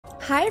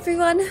Hi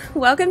everyone,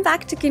 welcome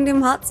back to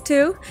Kingdom Hearts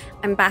 2.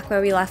 I'm back where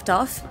we left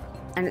off,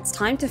 and it's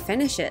time to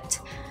finish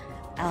it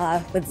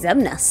with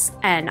Xemnas.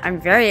 And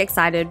I'm very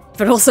excited,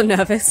 but also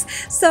nervous.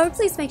 So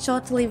please make sure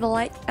to leave a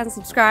like and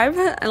subscribe,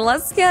 and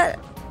let's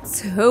get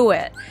to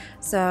it.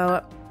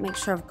 So make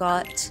sure I've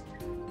got,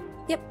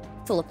 yep,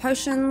 full of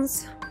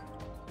potions.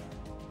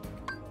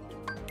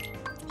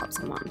 Pop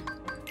some on.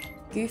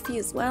 Goofy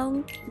as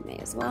well, may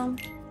as well.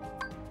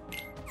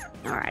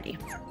 Alrighty,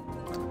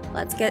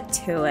 let's get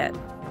to it.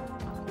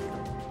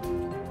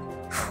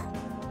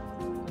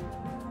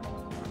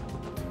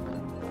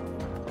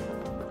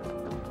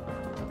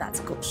 That's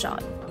a cool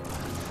shot.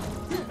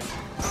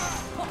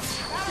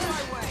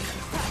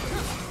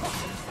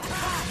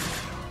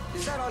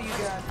 Is that all you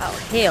got? Oh,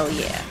 hell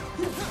yeah.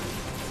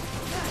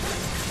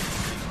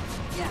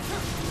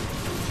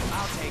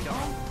 I'll take them.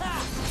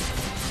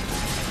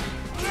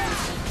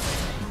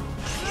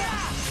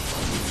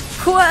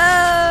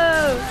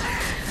 Whoa!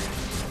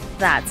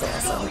 That's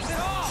awesome.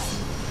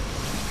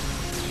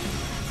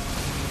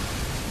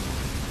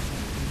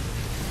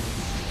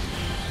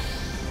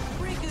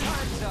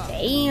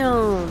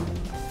 Damn.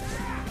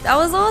 That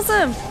was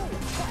awesome.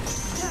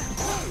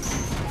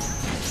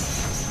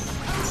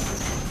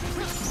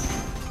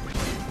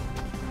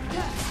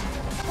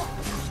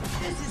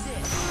 This is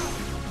it.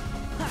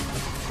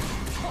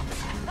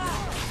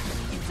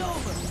 It's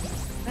over.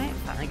 Right,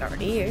 finally got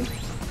rid of you.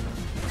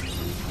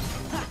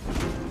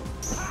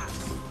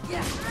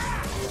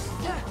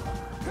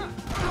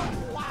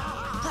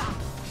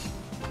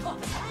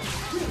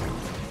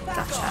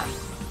 Gotcha.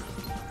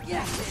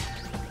 Yeah.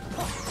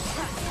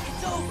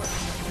 It's over.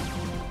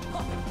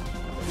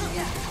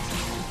 Yeah.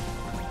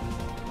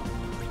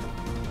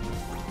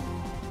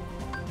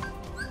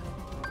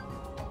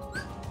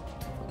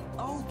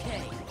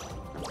 Okay.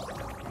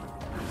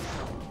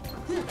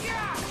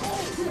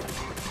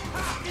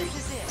 This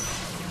is it.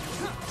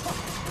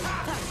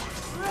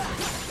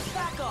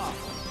 Back off.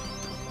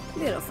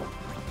 Beautiful.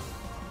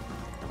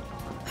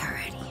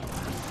 Alrighty.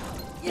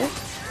 Yeah.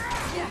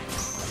 Yeah.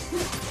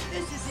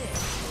 This is it.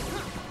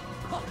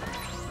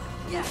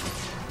 Yeah.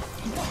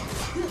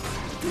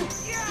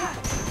 Yeah.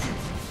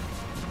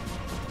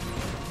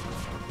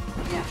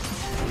 Yeah.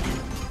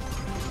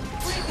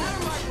 Break out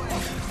of my way.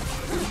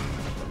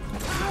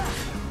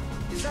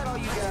 Is that all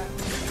you got?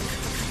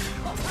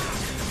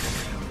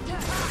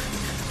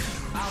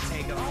 I'll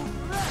take them.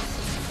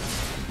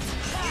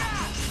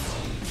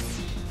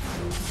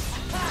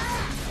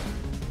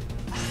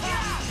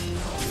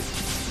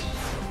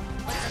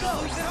 Let's go.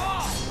 Lose it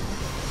all.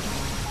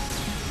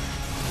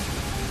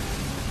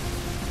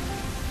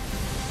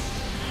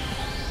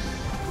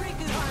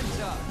 Time's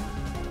up.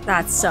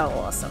 That's so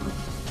awesome.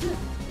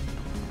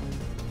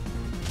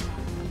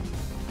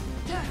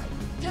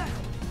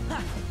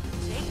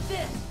 Take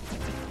this.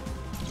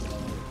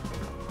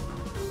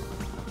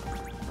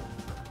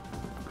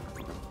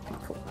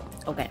 Cool.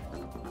 Okay.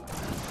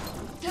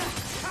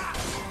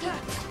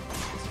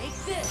 Take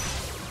this.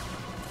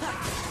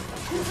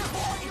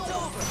 It's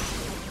over.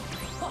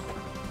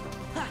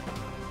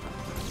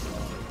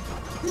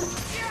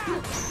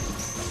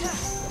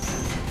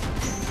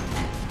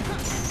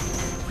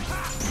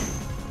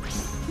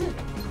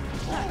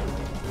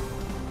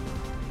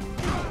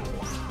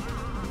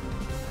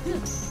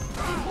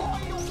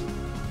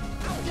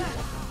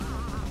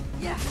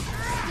 Yeah.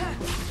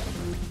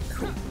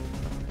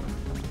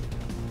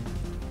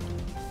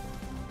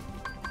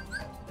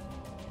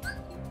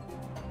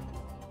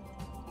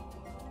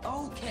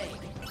 Okay.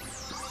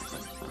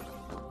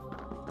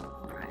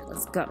 Alright,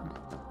 let's go.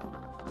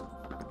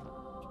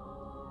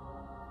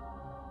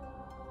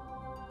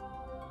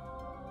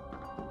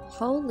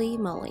 Holy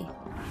moly.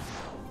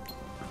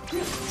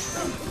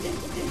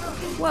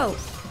 Whoa.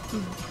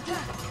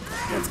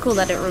 It's cool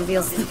that it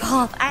reveals the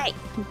path. Hey!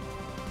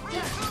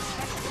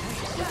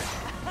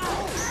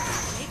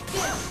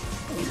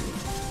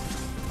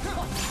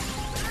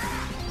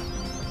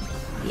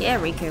 Yeah,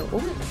 Riku.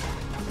 Ooh.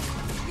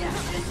 Yeah,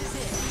 this is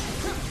it.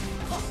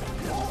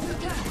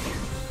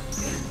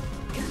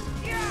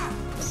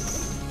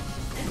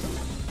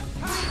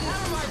 Out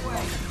of my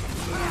way.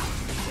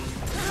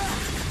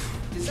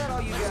 Is that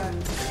all you got?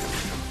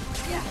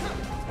 Yeah.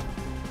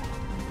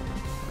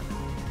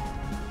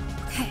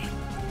 Okay.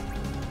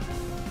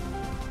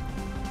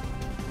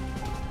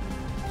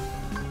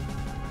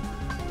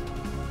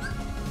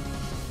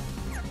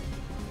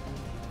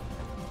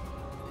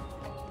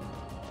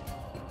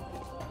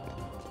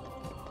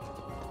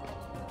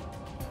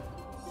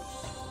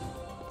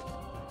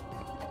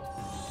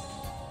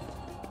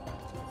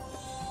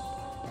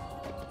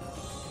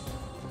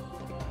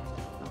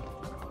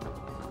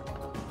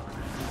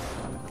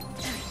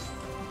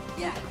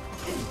 Yeah.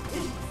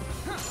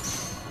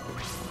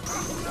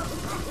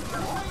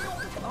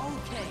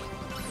 Okay.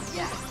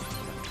 Yeah.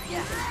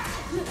 Yeah.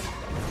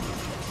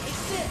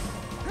 Take this.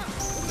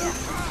 Yeah.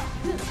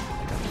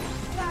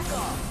 Back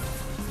off.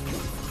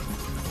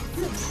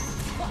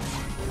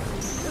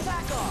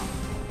 Back off.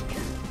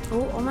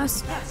 Oh,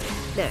 almost.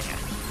 There we go.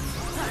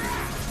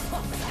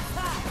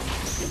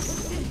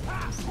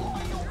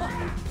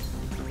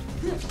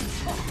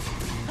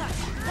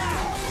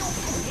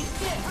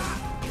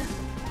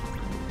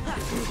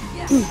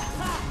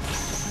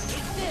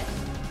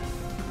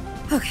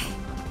 Okay.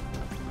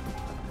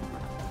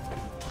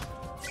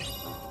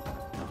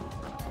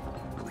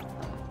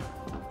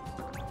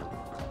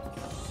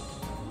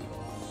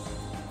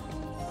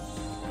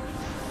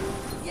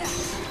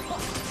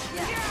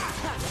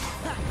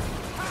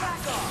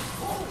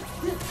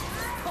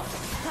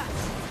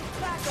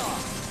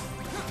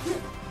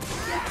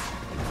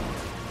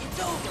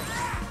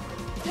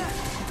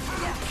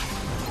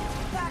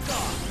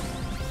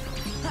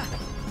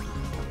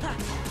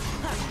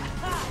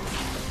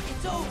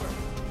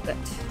 Good.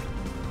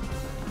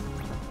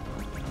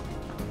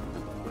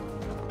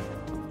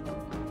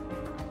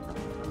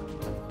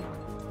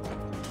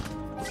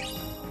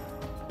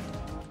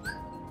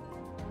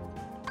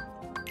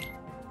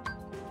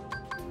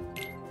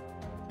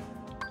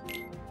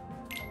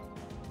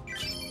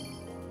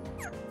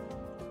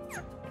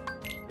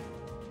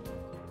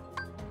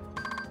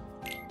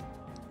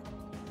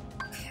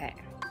 Okay.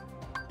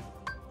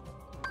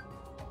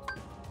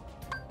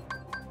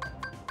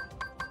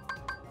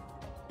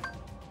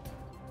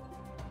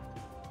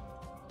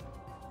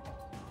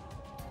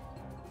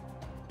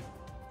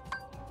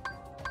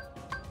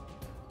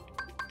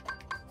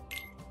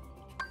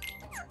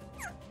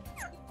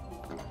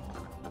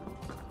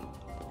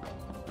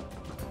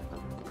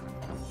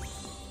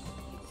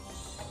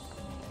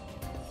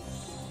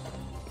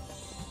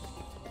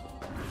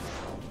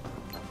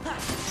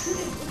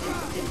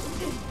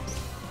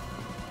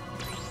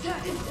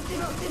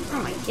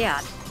 Oh my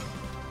god.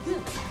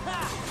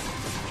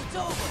 It's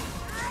over.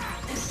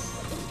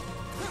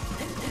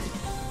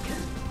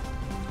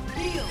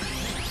 Heal.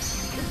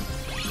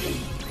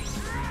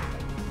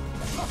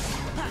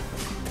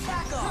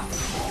 Back off.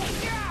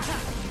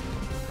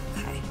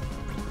 Okay.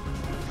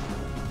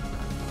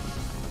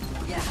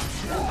 Yeah.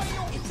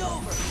 It's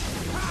over.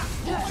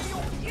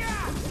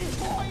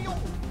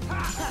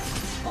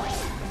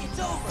 It's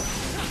over.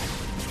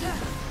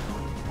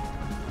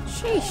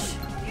 Sheesh.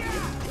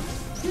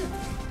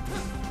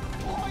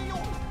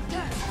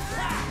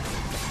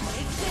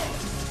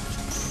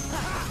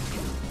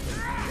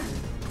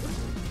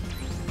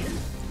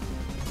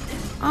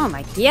 Oh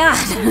my god.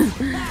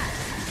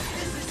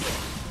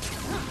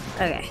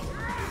 Okay.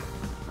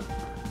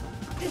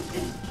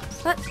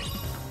 What?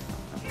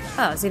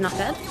 Oh, is he not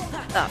dead?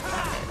 Oh,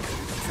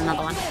 it's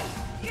another one.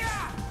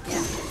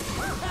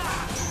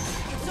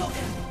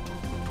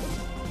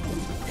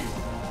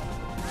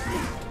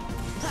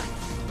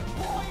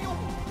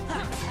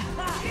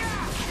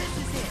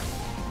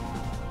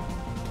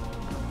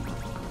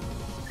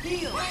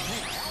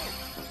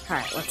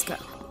 Alright, let's go.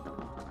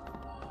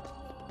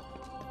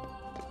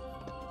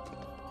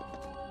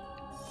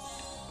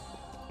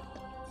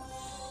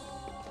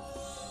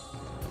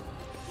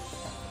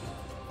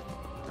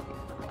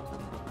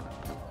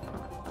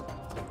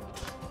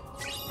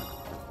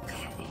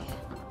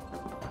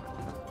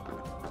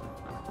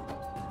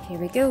 Here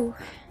we go.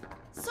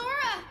 Sora!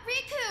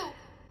 Riku!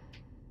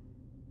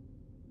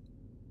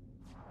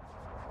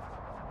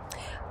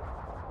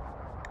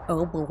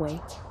 Oh boy.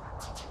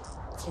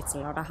 It's a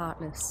lot of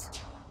heartless.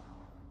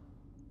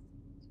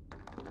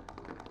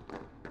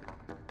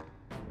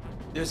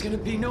 There's gonna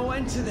be no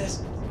end to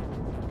this.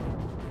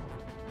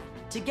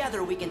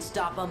 Together we can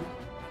stop them.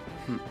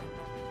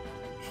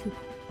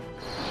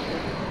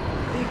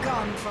 Be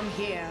gone from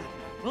here.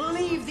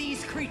 Leave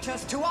these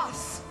creatures to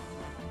us.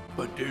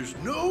 But there's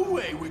no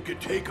way we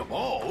could take them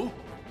all.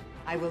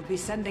 I will be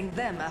sending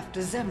them after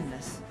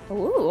Xemnas.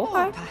 Ooh,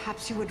 Or okay.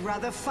 perhaps you would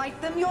rather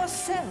fight them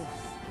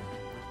yourself.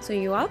 So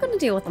you are going to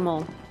deal with them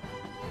all.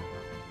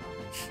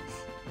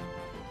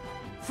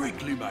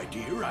 Frankly, my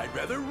dear, I'd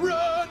rather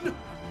run.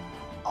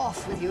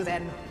 Off with you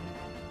then.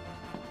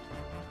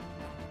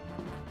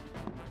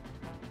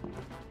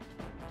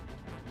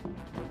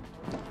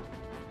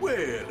 Well,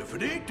 if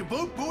it ain't the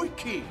Boat Boy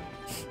King.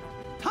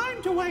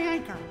 Time to weigh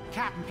anchor,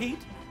 Captain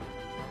Pete.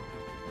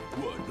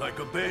 What, like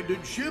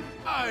abandoned ship?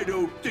 I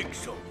don't think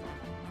so.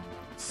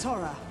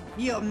 Sora,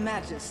 your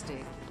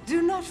majesty,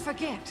 do not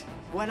forget,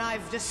 when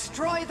I've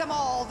destroyed them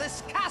all,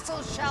 this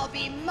castle shall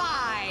be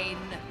mine!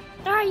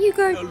 Alright, you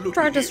go Now, look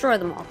try to at here. destroy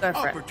them all. Go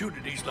for it.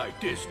 Opportunities like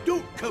this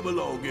don't come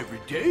along every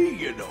day,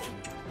 you know.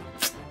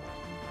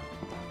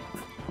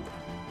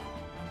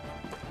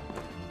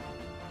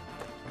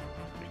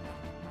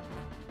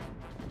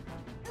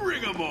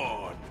 Bring 'em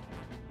on!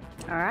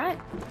 Alright.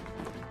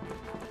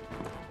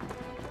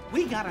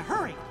 We gotta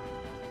hurry.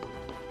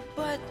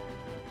 But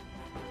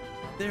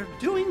They're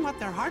doing what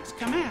their hearts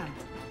command.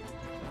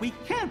 We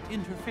can't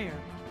interfere.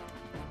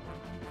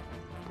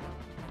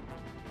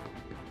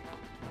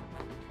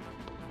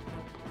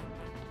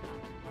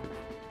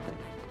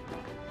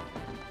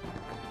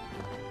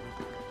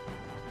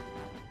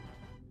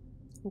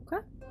 Okay.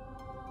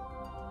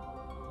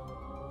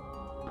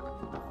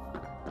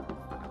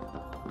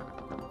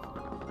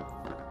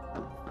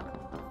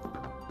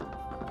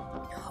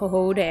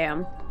 Oh,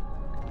 damn.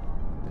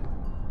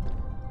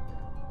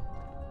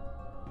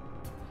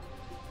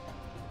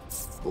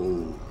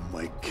 Oh,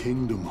 my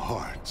Kingdom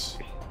Hearts.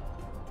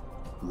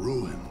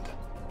 Ruined.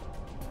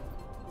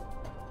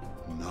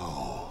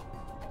 No.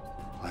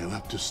 I'll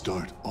have to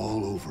start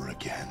all over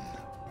again.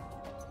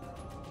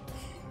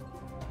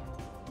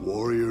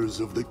 Warriors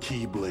of the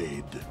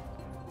Keyblade,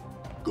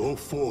 go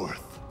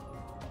forth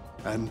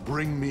and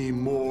bring me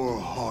more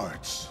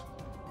hearts.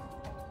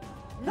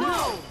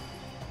 No!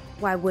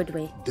 Why would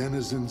we?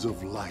 Denizens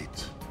of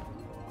light,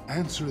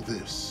 answer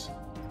this.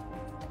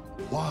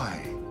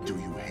 Why do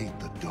you hate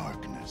the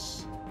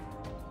darkness?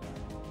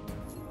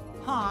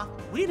 Huh?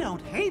 We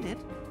don't hate it.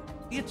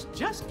 It's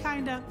just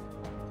kinda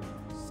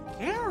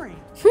scary.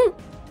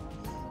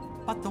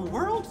 But the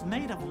world's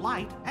made of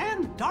light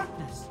and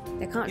darkness.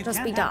 They can't You just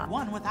can't be have dark.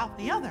 one without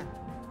the other.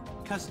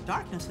 Because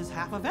darkness is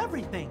half of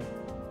everything.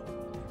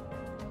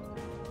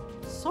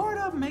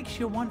 Sorta makes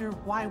you wonder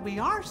why we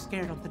are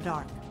scared of the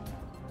dark.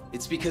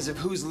 It's because of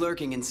who's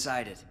lurking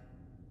inside it.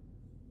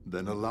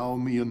 Then allow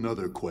me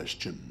another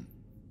question.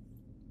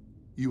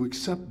 You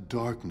accept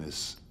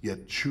darkness,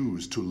 yet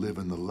choose to live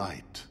in the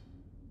light.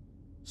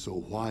 So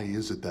why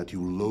is it that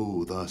you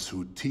loathe us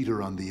who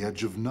teeter on the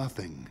edge of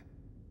nothing?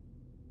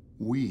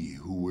 We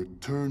who were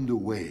turned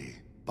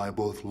away by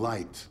both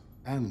light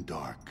and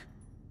dark.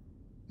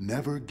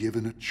 Never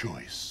given a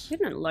choice. We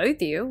didn't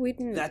loathe you. We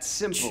didn't That's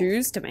simple.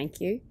 choose to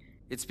make you.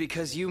 It's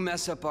because you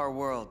mess up our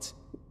world.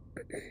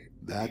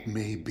 That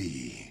may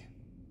be.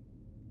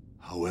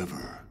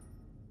 However,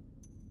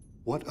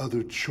 what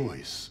other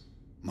choice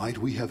might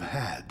we have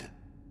had?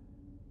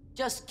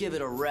 Just give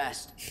it a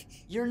rest.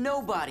 You're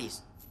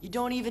nobodies. You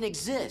don't even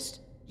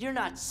exist. You're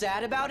not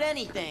sad about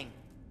anything.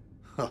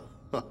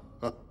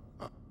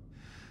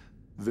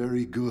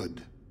 Very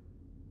good.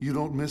 You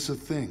don't miss a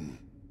thing.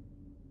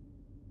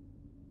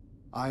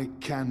 I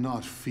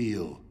cannot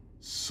feel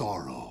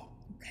sorrow.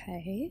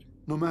 Okay.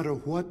 No matter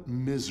what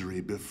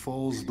misery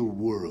befalls the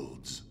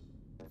worlds,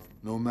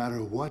 no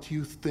matter what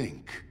you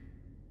think,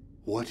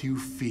 what you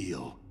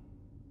feel,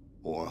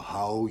 or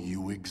how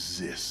you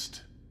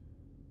exist.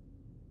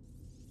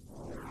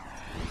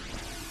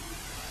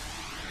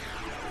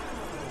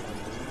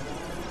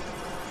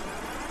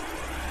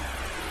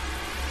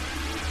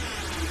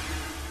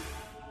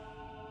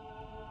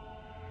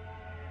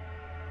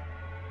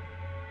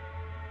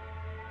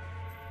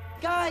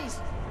 Guys!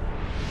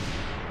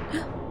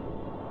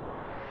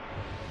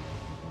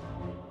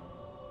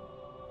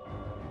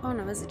 Oh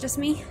no, is it just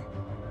me?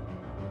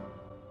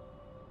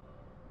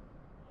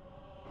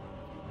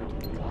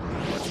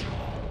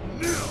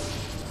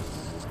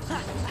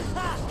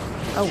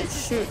 Oh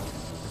shoot.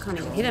 Can't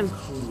even hit him.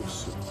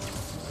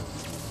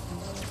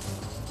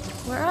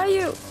 Where are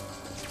you?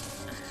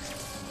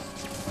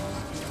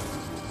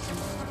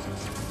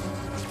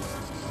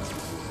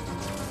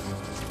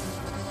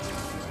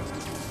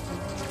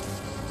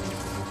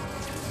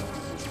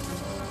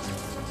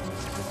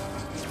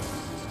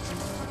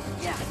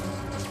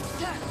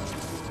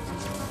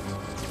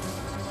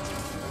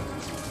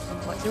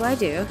 What do I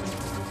do?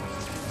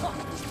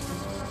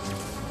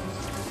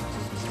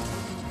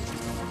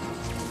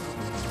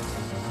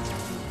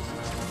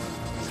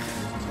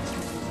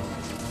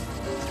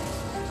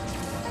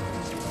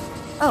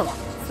 Oh,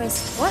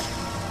 first what?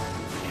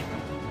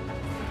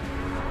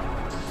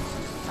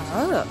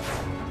 Oh.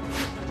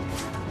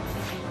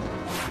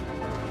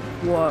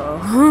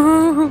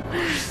 Whoa.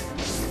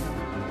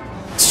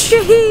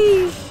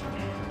 Sheesh.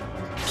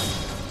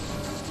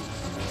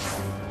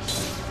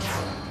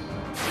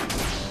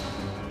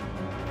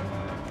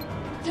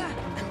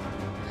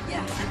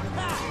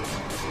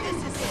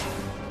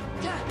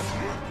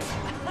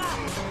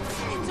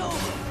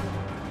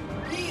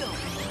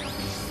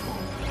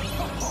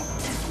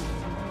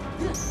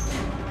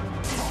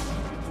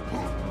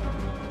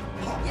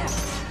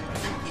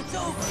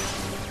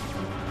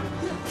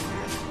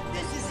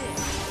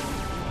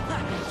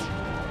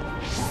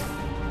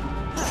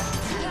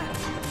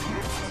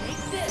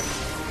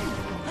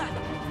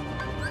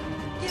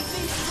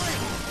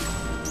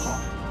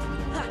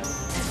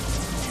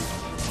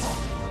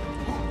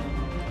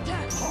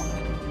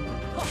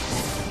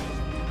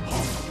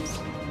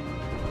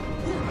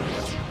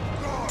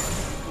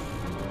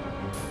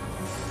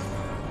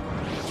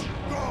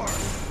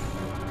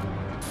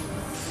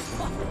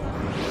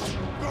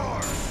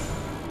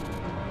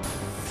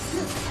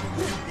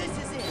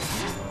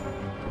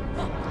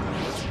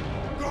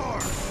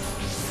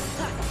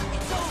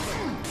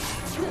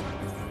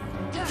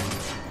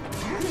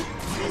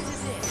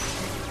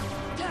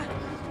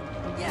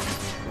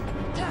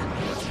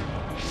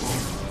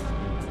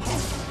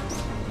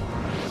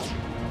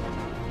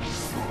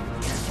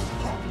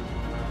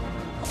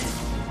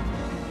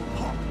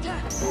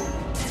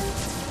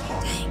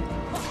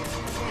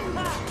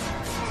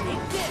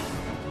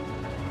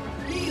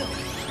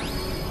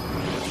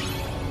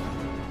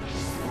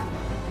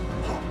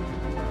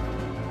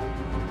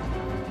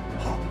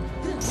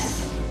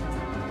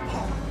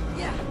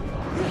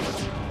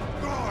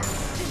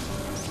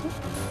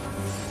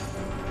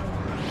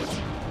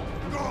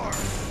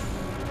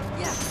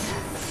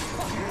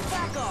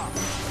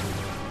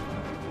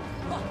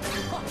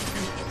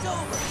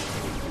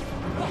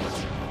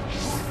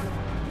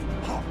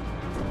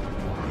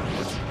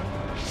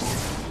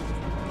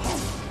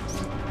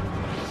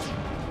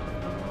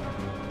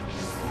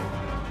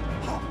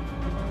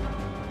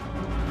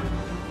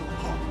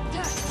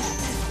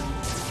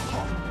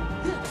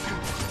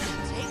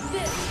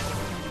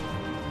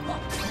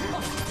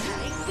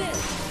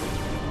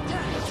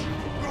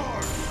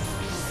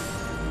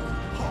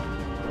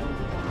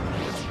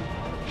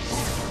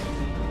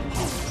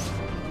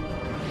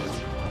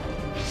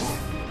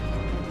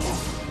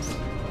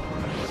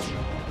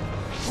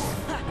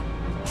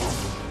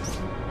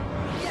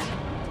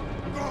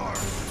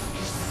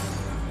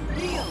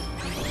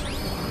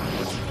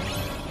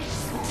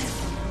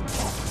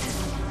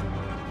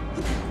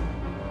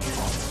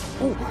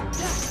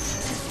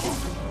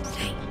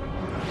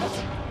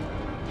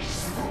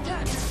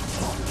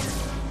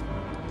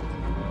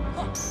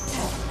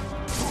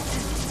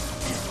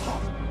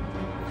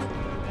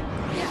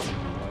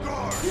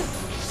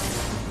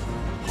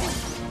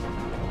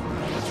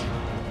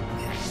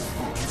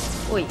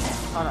 Wait,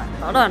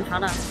 hold on.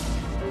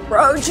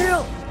 Bro,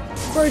 chill.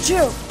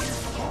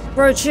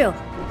 Bro, chill.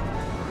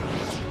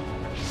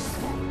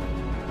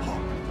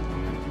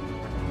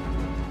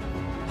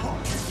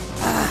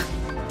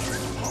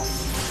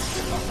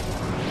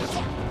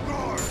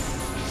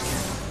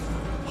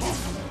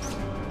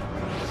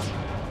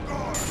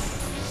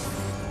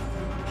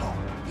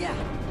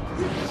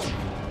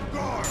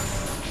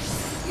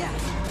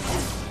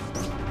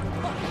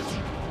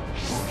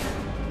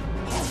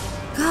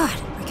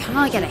 God, I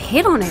cannot get a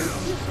hit on him.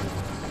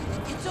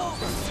 It's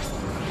over.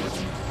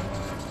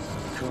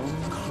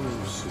 Come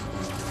closer.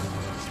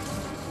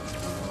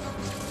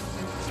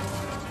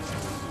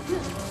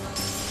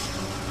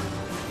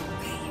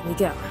 Okay, here we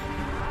go.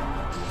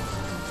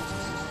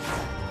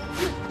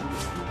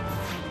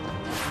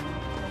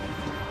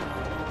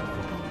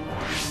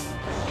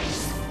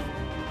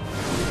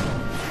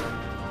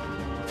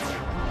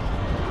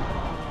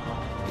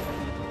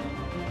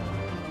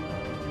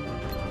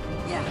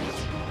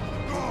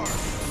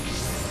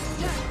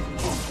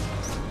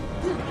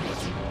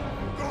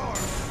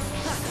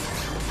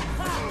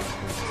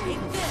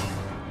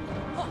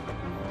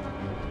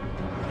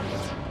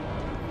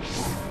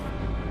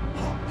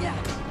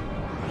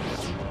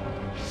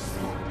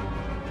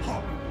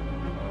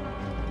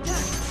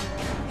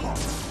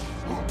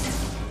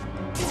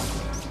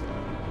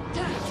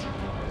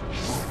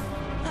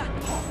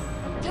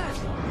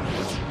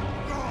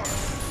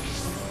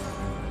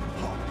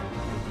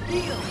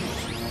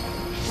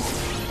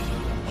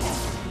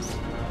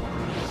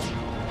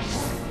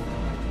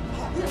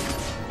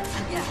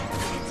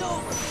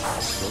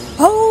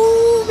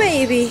 Oh,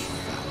 baby.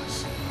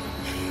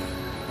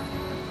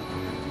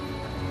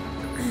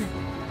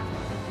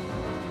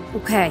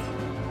 Okay.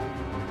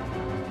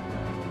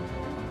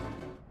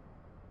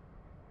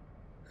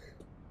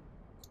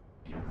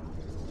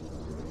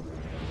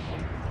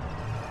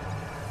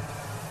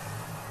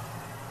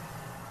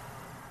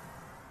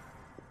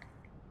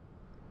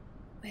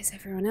 Where's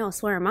everyone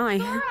else? Where am I?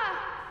 Sora,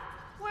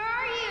 where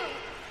are you?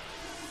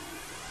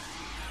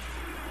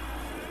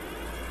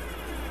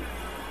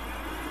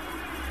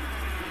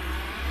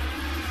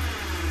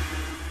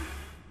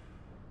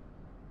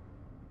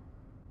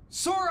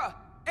 Sora,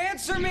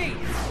 answer me!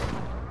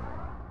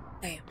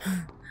 Damn.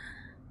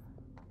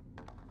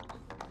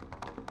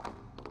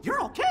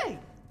 You're okay.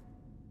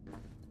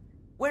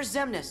 Where's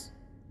Xemnas?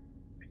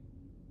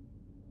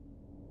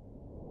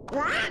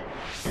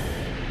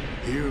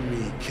 Hear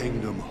me,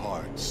 Kingdom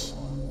Hearts.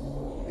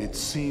 It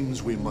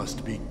seems we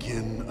must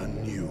begin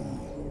anew.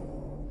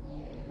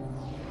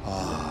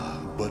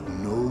 But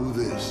know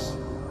this.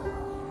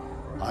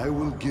 I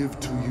will give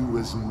to you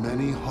as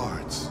many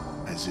hearts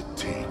as it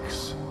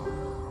takes.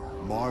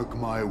 Mark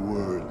my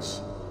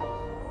words.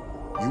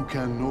 You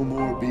can no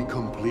more be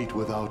complete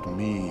without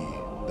me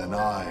than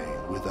I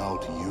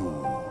without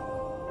you.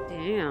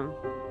 Damn.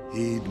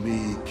 Heed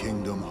me,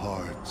 Kingdom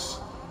Hearts.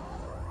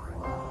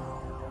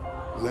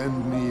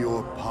 Lend me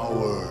your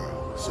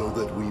power so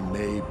that we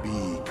may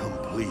be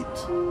complete.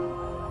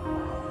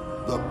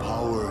 The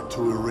power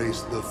to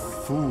erase the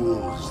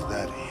fools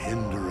that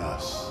hinder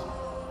us.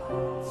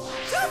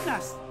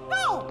 Goodness,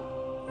 no!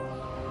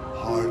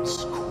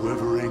 Hearts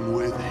quivering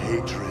with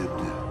hatred.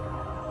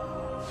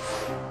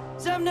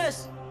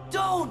 Xemnas,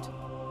 don't!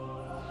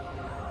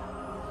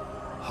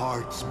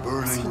 Hearts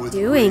burning with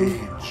doing?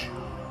 rage.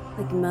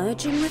 Like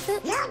merging with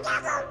it?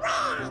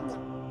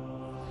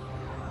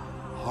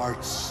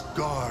 Hearts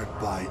scarred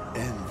by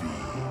envy.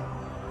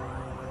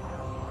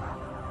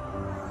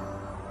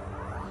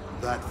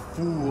 That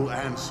fool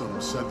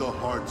Ansem said the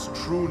heart's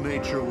true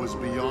nature was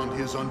beyond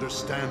his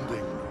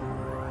understanding.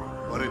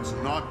 But it's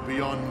not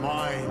beyond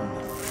mine.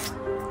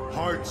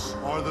 Hearts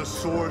are the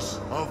source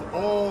of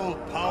all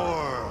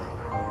power.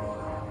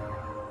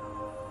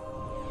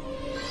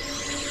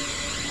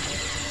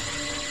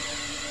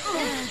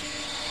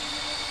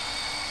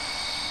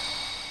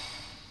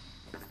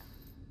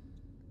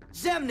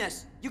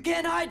 Xemnas, you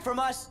can't hide from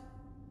us!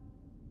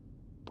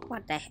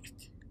 What the heck?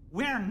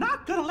 We're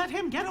not gonna let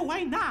him get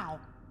away now.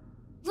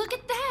 Look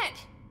at that!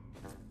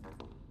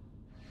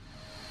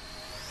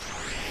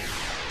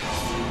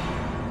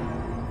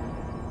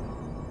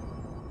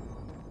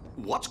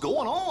 What's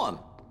going on?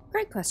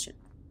 Great question.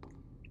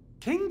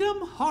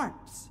 Kingdom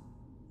Hearts.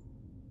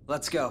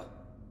 Let's go.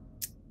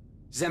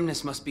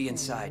 Xemnas must be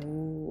inside.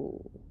 Ooh.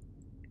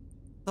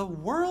 The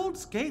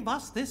worlds gave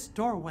us this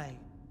doorway.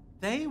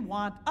 They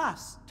want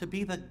us to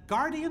be the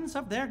guardians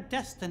of their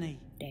destiny.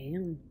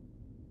 Damn.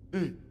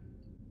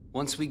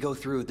 Once we go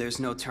through, there's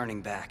no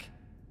turning back.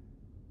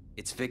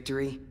 It's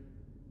victory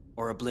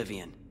or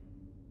oblivion.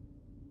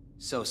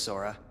 So,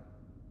 Sora,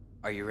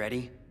 are you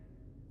ready?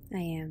 I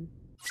am.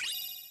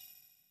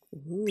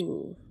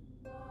 Ooh.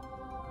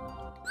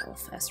 I'll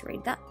first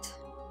read that.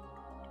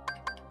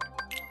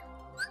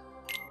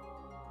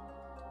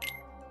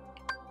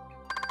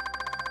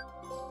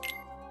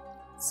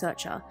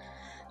 Searcher.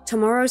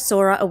 Tomorrow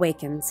Sora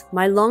awakens.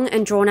 My long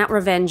and drawn-out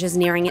revenge is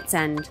nearing its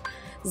end.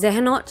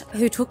 Xehanort,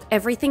 who took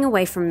everything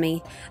away from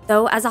me,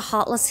 though as a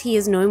heartless he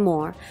is no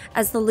more.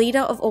 As the leader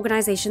of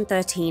Organization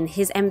XIII,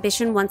 his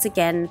ambition once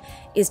again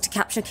is to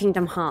capture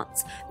Kingdom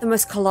Hearts, the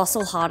most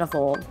colossal heart of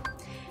all.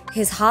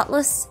 His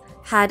heartless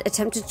had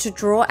attempted to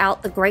draw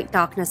out the great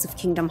darkness of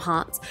Kingdom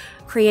Hearts,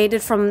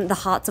 created from the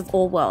hearts of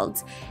all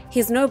worlds.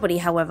 His nobody,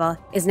 however,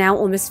 is now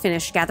almost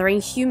finished gathering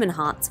human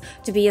hearts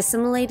to be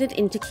assimilated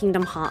into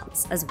Kingdom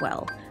Hearts as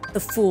well. The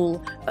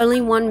fool.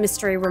 Only one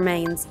mystery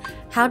remains.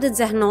 How did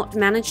Xehanort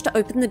manage to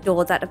open the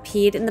door that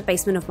appeared in the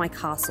basement of my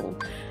castle?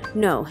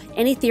 No,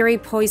 any theory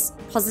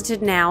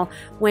posited now,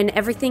 when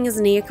everything is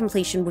near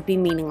completion, would be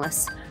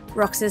meaningless.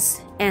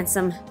 Roxas,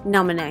 Ansem,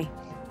 Naminé.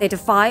 They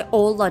defy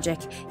all logic,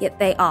 yet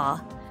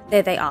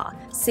there they are,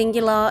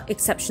 singular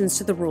exceptions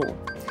to the rule.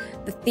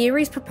 The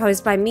theories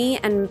proposed by me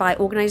and by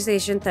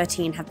Organization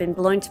XIII have been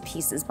blown to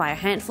pieces by a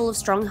handful of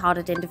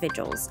strong-hearted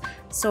individuals.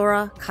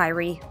 Sora,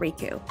 Kairi,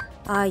 Riku.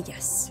 Ah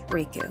yes,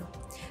 Riku.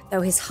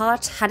 Though his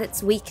heart had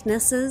its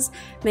weaknesses,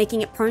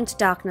 making it prone to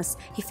darkness,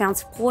 he found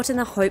support in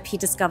the hope he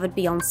discovered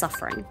beyond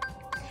suffering.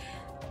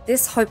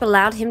 This hope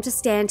allowed him to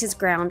stand his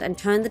ground and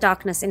turn the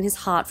darkness in his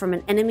heart from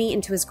an enemy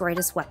into his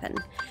greatest weapon.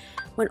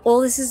 When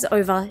all this is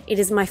over, it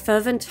is my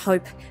fervent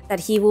hope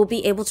that he will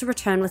be able to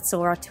return with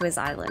Sora to his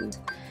island.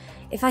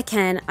 If I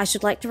can, I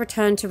should like to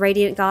return to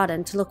Radiant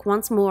Garden to look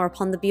once more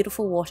upon the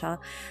beautiful water,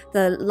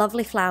 the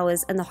lovely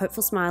flowers, and the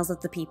hopeful smiles of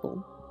the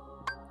people.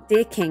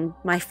 Dear King,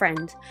 my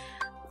friend,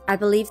 I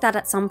believe that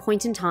at some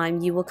point in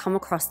time you will come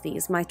across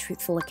these, my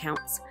truthful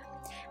accounts.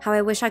 How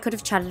I wish I could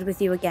have chatted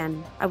with you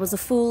again. I was a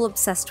fool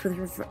obsessed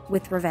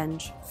with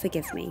revenge.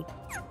 Forgive me.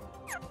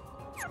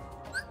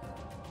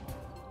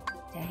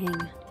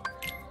 Dang.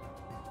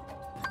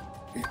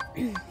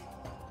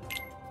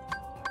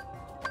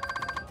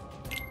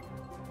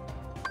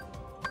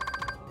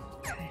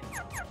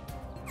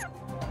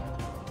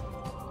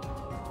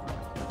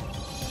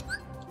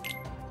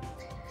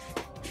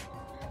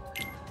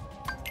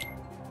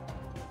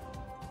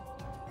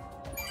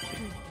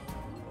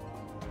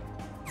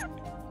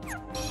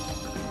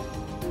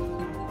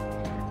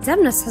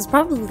 Xemnas has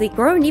probably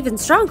grown even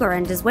stronger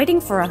and is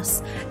waiting for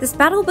us. This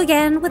battle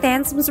began with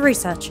Ansem's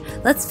research.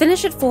 Let's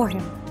finish it for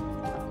him.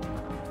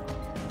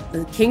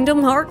 The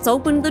Kingdom Hearts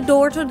opened the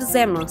door to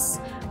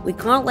Xemnas. We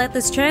can't let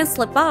this chance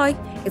slip by.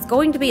 It's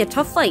going to be a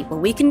tough fight, but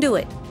we can do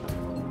it.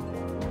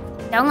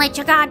 Don't let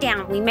your guard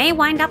down. We may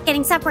wind up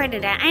getting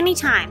separated at any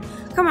time.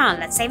 Come on,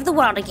 let's save the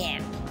world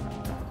again.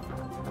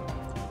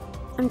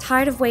 I'm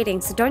tired of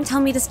waiting, so don't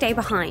tell me to stay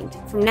behind.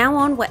 From now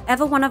on,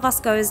 wherever one of us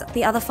goes,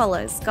 the other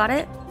follows. Got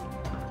it?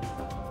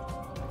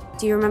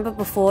 Do you remember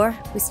before?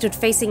 We stood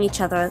facing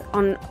each other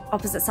on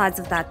opposite sides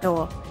of that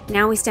door.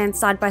 Now we stand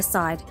side by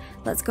side.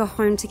 Let's go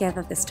home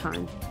together this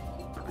time.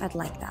 I'd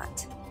like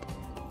that.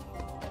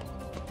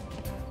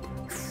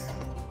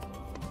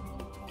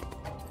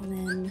 And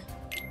then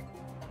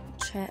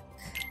check.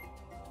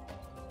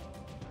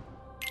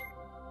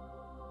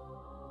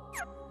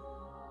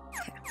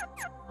 Okay.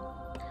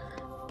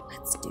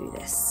 Let's do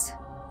this.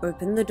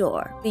 Open the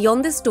door.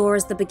 Beyond this door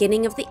is the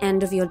beginning of the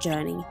end of your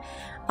journey.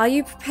 Are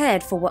you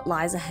prepared for what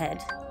lies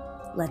ahead?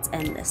 Let's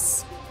end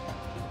this.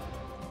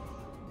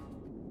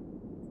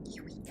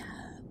 Here we go.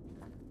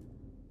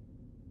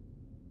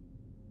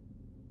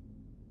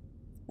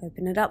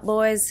 Open it up,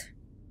 boys.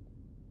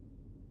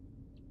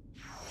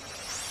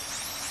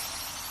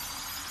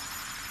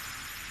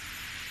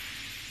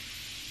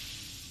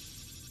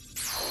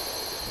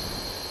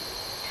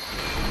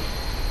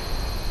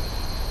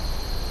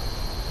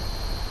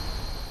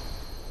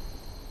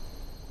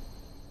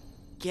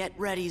 Get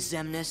ready,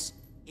 Xemnas.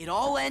 It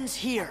all ends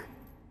here.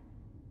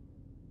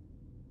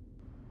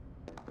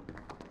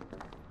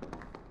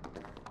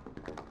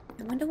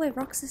 I wonder where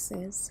Roxas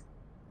is.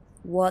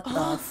 What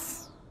the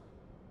f...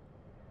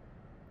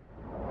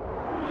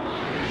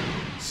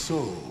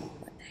 So,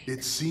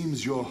 it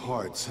seems your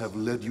hearts have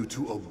led you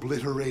to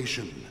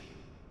obliteration.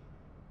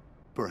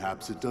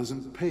 Perhaps it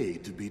doesn't pay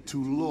to be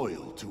too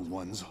loyal to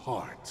one's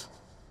heart.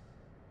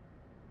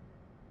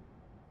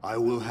 I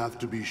will have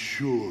to be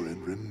sure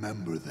and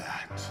remember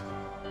that.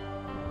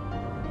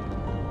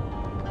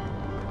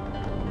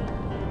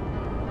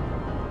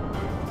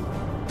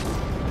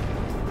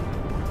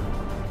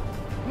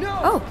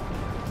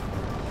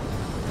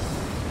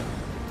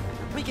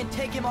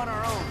 on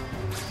our own.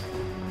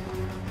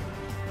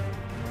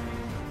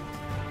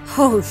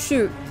 Oh,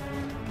 shoot.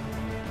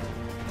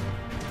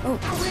 Oh,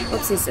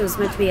 oopsies. It was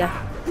meant to be a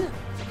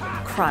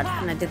crud,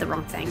 and I did the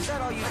wrong thing. Is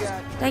that all you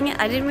got? Dang it,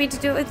 I didn't mean to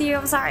do it with you.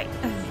 I'm sorry.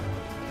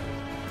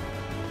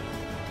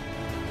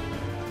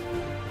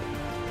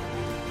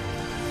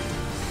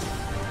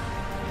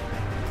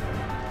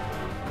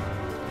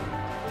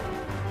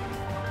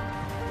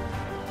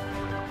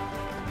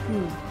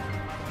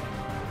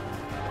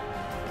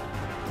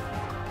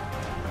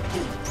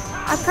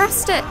 I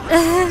pressed it.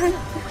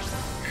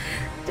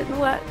 Didn't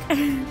work.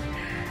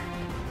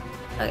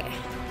 Okay.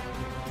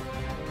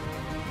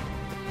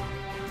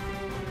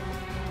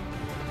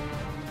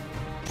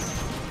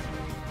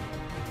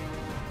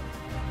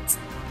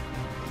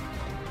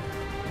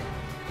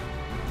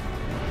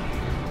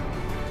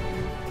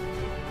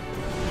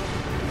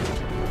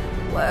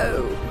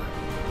 Whoa.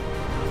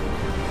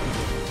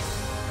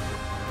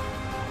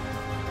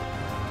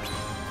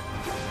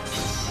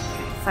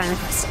 Finally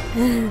pressed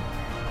it.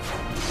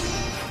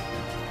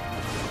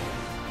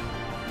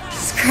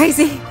 This is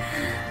crazy.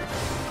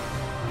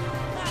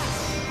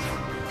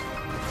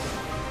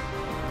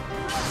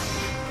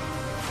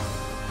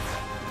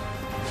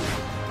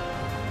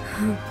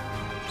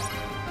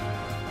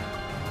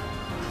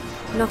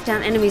 Knock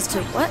down enemies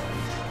to what?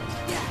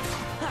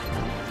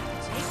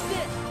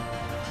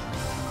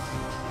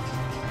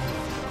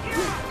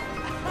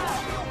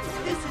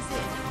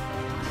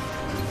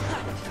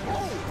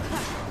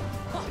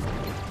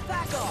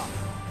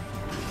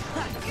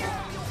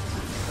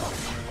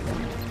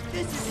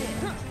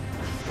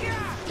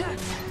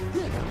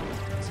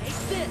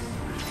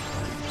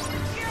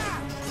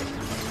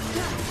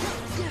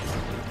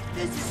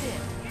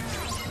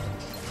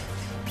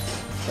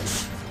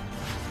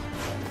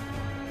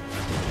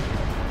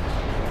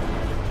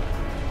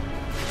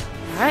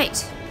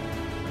 Alright.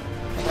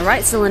 Got the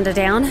right cylinder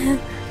down.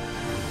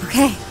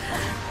 Okay.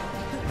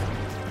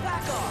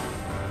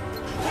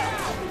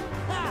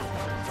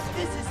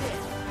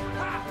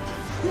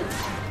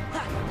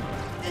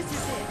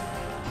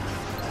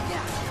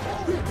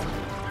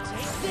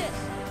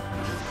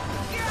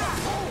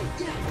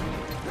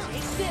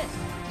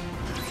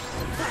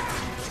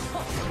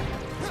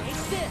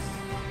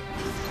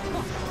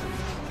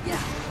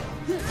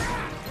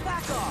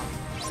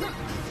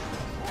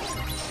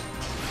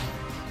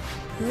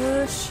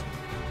 Push.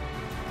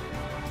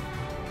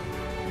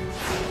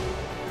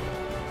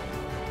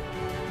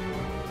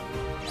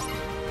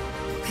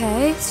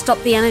 Okay, stop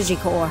the energy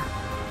core.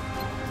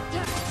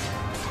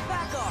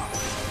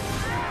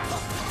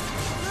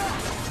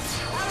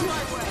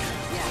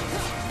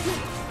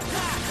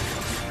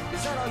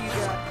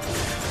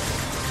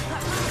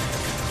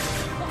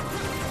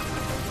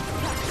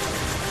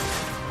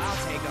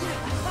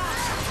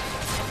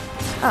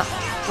 Oh,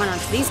 went on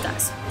to these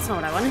guys. That's not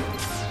what I wanted.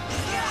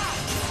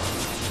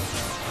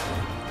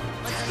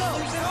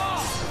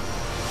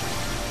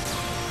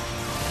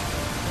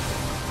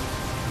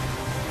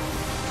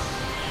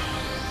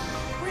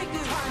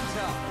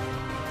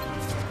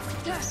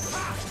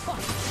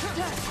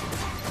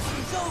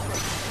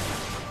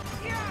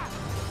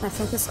 Can I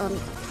focus on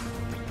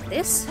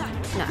this?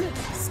 No,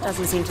 this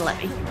doesn't seem to let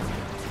me.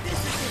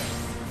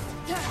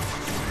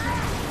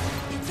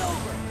 It's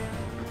over.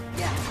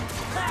 Yeah.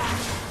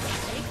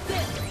 Take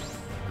this.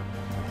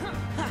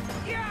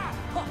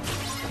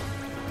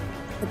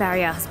 The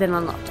barrier has been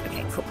unlocked.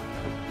 Okay, cool.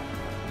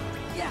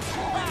 Yeah.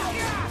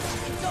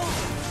 It's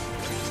over.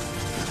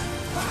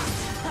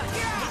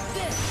 Take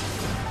this.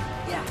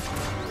 Yeah.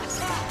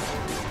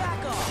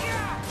 Back off.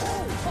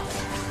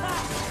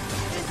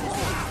 This is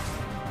it.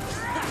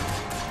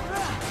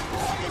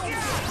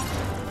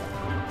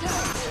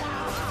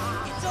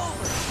 It's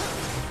over.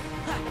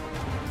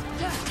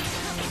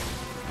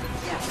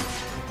 Yeah.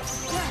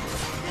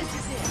 This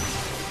is it.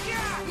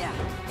 Yeah.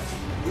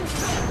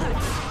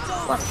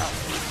 What the?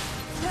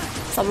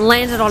 Something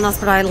landed on us,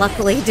 but I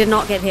luckily did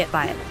not get hit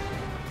by it.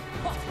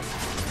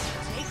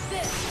 Take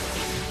this.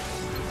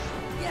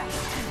 Yeah.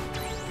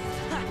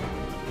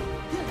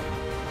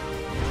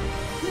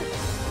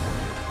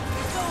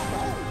 It's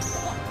over.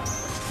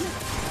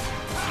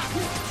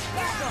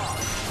 Back off.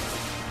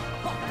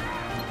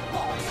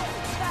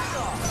 Back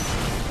off.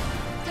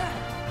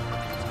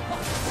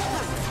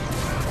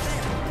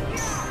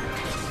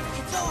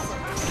 It's over.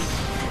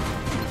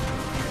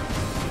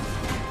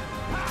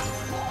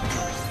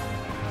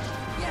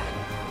 Yeah.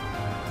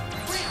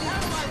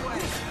 Out of my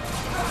way.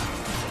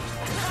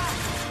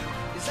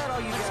 Is that all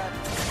you got?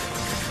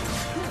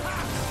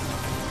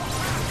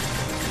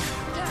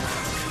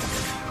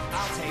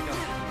 I'll take him.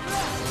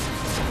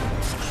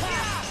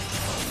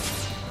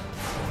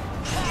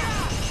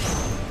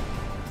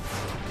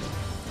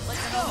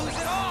 Let's go. Lose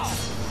it all.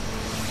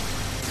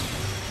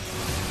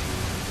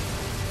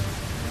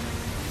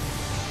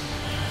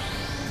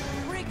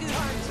 Pretty good.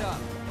 Time's up.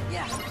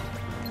 Yeah.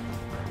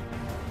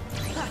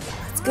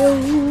 Let's go.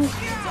 It's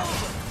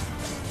over.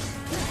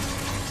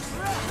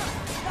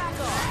 Back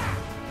off.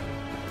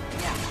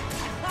 Yeah.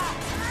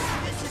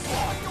 This is it.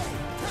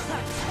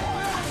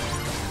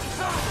 It's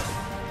over.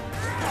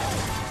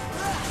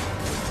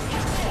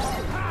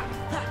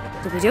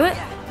 Did we do it?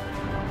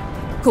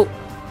 Cool.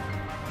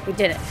 We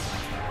did it.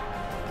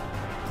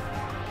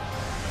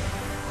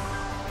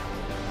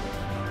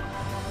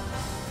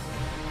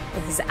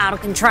 This is out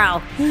of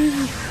control.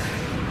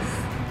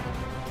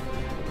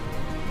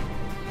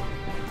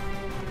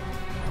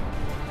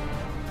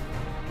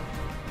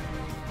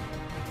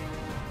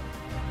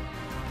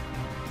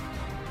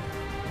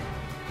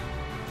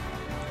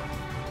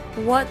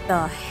 What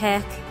the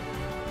heck?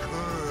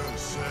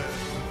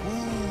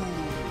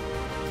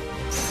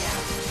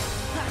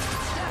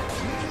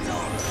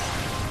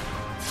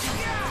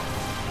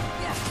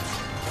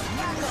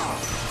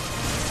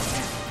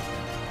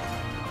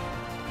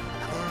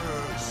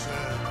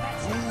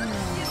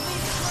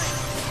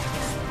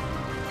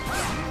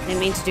 Didn't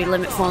mean to do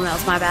limit form, that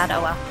was my bad,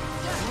 oh well.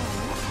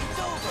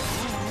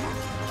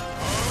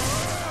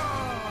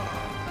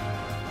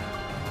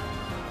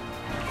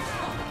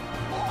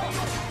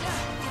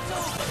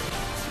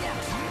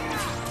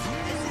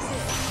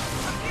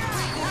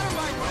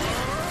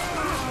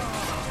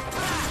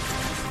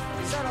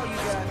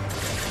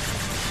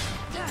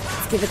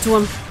 Let's give it to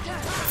him.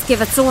 Let's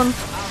give it to him.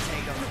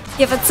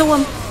 Give it to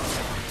him.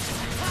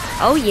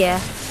 Oh yeah.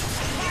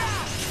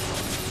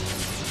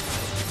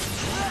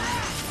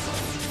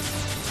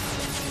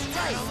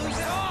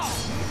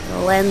 The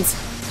lens.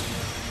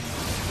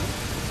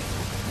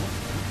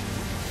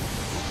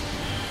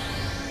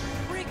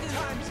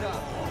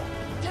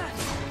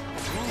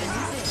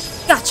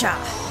 Gotcha!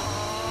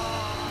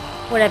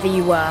 Whatever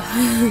you were.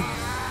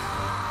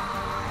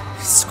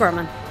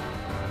 Scrumming.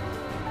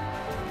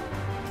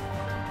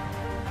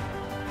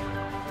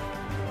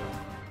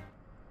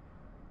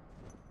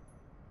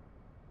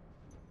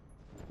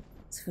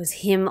 So it was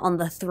him on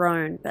the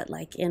throne, but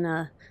like in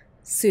a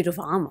suit of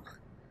armor.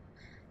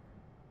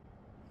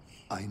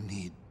 I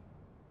need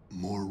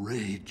more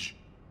rage.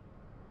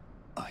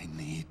 I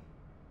need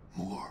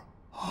more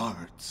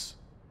hearts.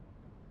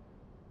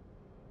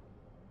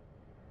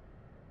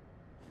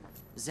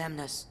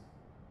 Xemnas,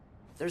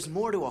 there's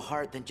more to a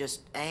heart than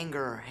just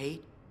anger or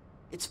hate.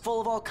 It's full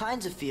of all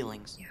kinds of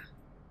feelings. Yeah.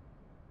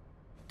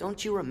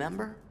 Don't you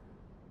remember?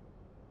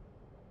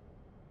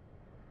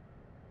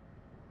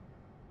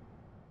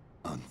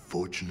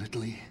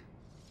 Unfortunately,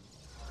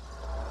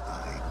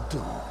 I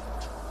don't.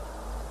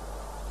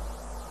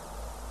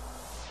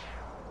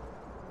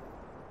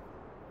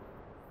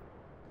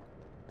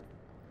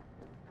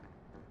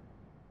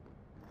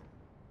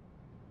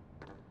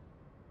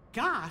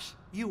 Gosh,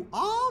 you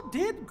all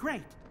did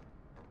great.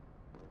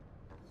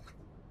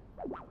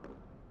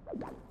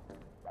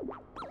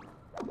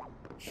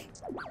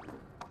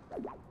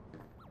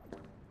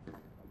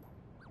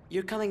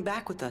 You're coming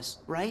back with us,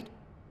 right?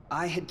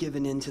 I had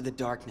given in to the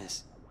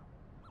darkness.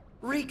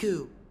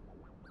 Riku!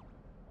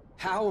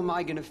 How am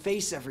I gonna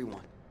face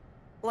everyone?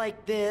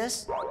 Like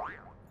this?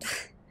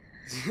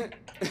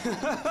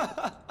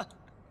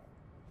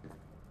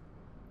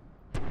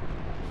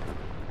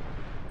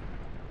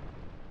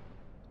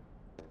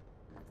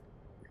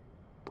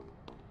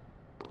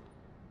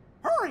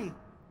 Hurry!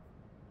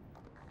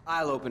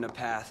 I'll open a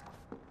path.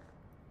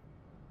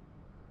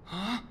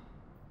 Huh?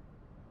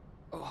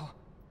 Oh.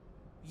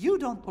 You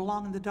don't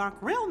belong in the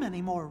Dark Realm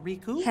anymore,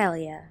 Riku. Hell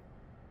yeah.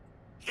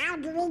 How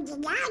do we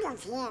get out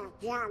of here,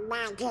 Your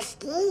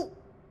Majesty?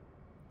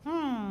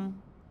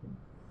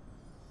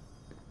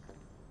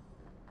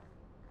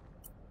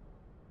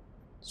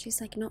 She's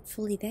like not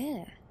fully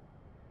there.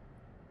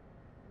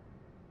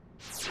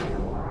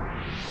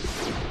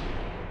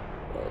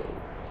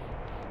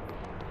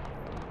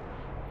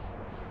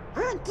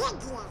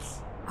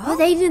 Ridiculous. Oh,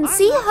 they didn't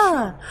see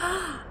her.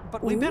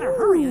 But we better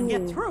hurry and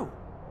get through.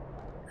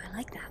 I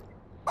like that.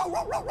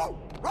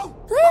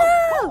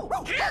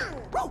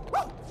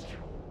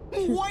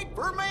 Wait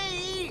for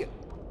me!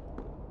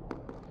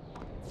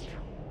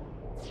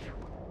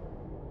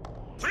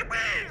 Come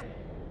on.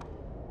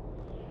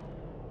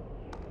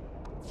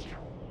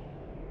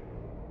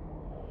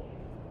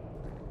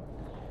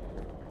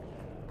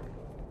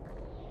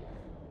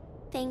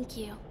 Thank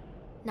you,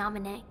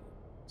 Nominee.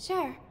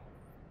 Sure.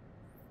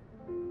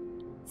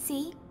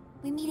 See?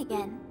 We meet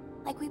again,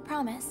 like we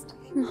promised.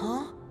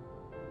 Huh?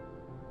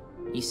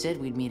 You said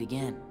we'd meet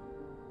again.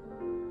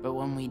 But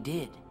when we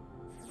did,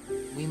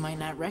 we might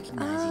not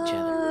recognize each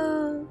other.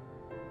 Oh,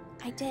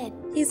 I did,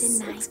 he's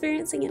didn't I?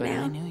 experiencing it But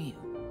now. I knew you.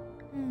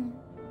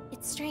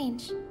 It's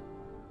strange.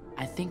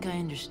 I think I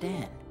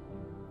understand.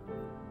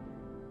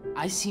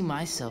 I see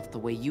myself the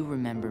way you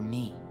remember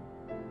me.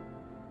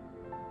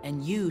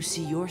 And you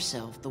see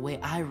yourself the way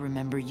I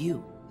remember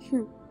you.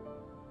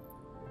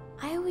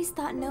 I always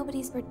thought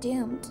nobodies were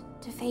doomed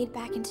to fade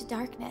back into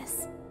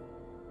darkness.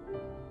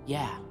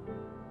 Yeah.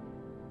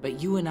 But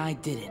you and I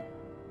didn't.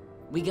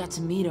 We got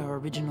to meet our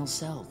original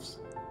selves.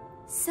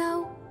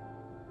 So,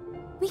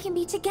 we can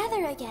be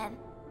together again.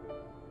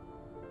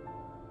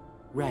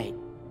 Right.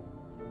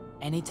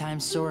 Anytime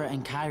Sora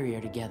and Kairi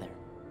are together.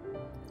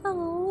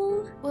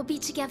 Oh. We'll be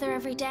together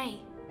every day.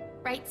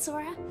 Right,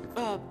 Sora?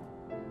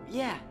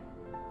 Yeah.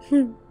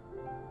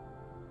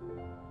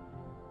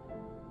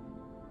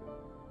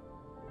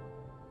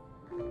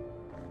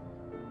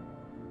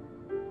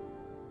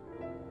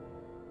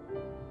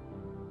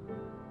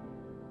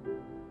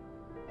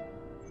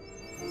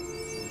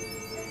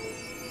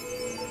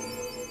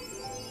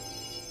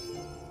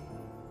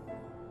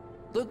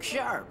 look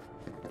sharp.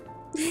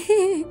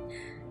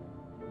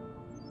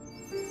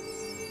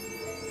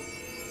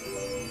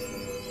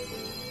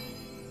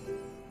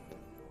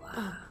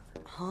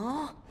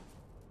 Huh?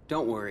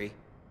 Don't worry.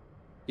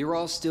 You're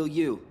all still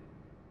you.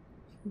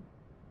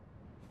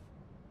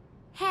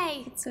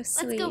 Hey, It's so let's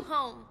sweet. go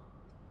home.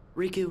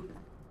 Riku,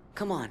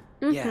 come on.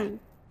 Yeah.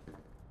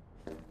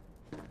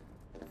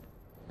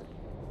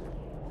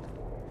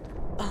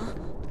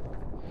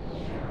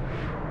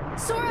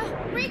 Sora,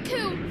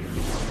 Riku!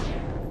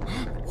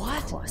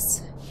 Of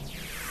course.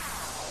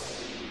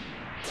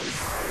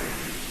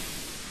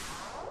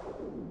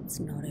 It's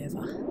not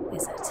over,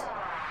 is it?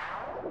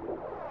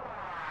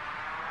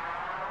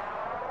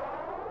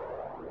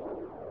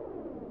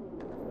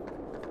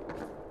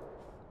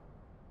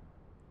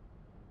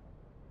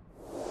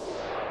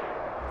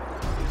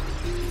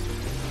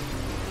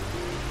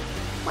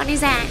 What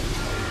is that?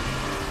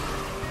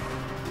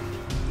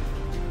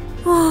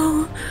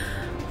 Whoa!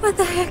 What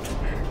the heck?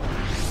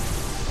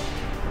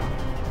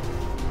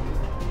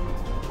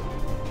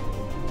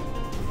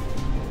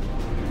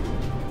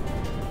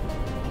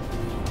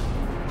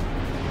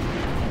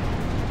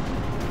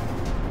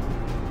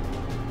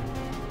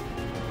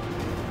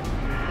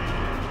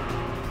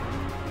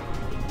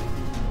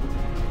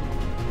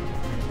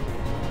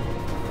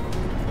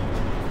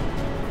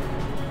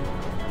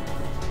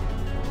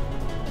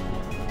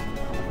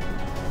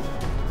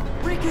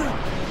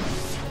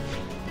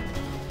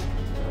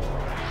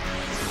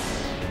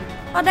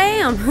 Oh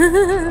damn!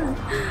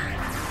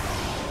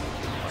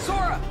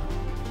 Sora!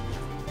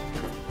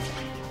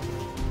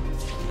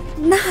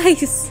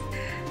 Nice!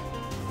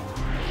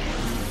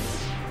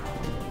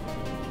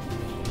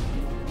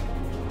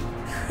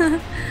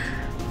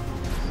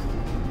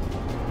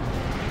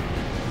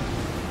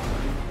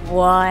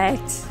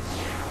 What?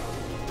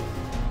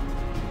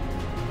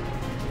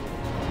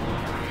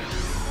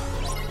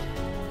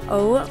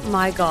 Oh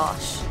my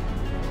gosh.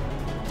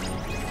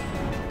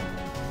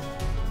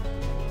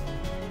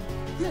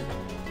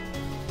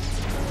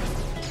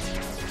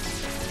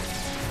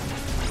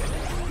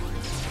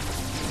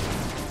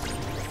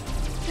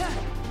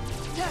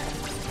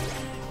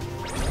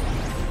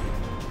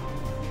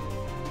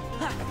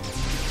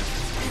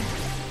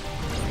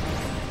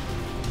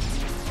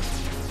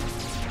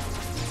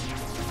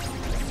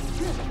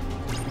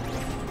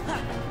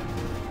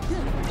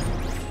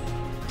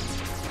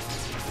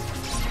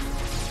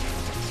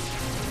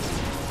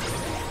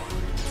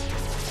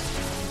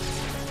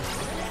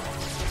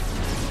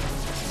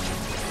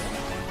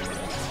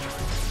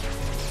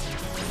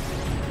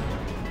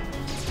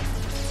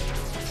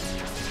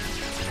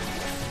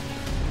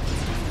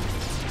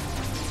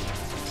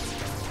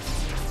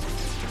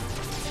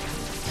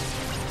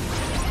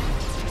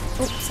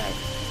 Oops, sorry.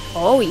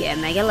 Oh yeah,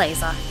 Mega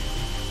Laser.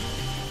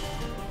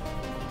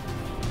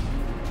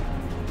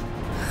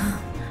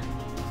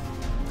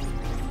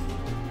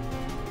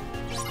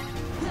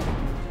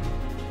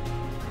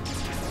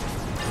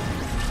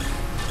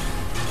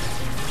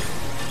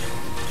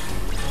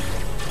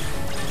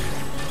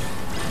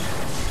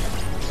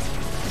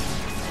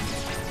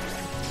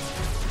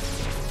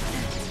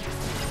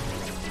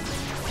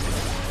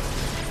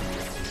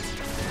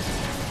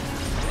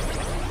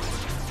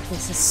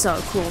 This is so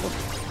cool.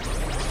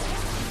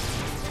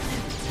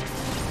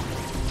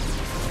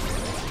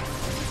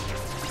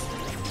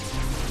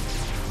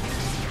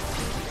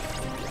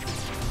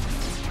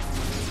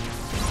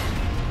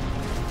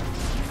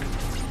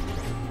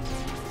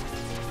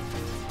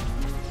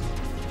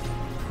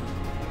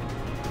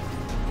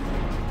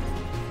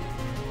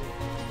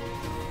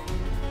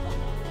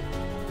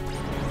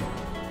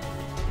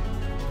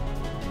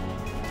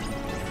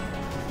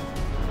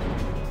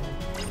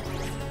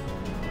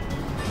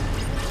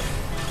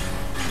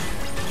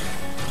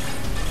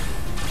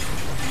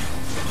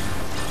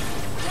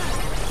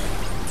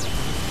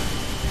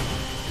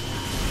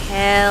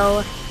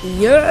 Hell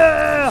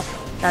yeah!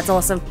 That's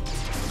awesome.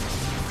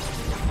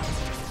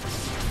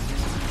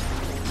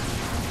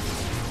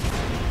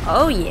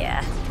 Oh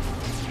yeah.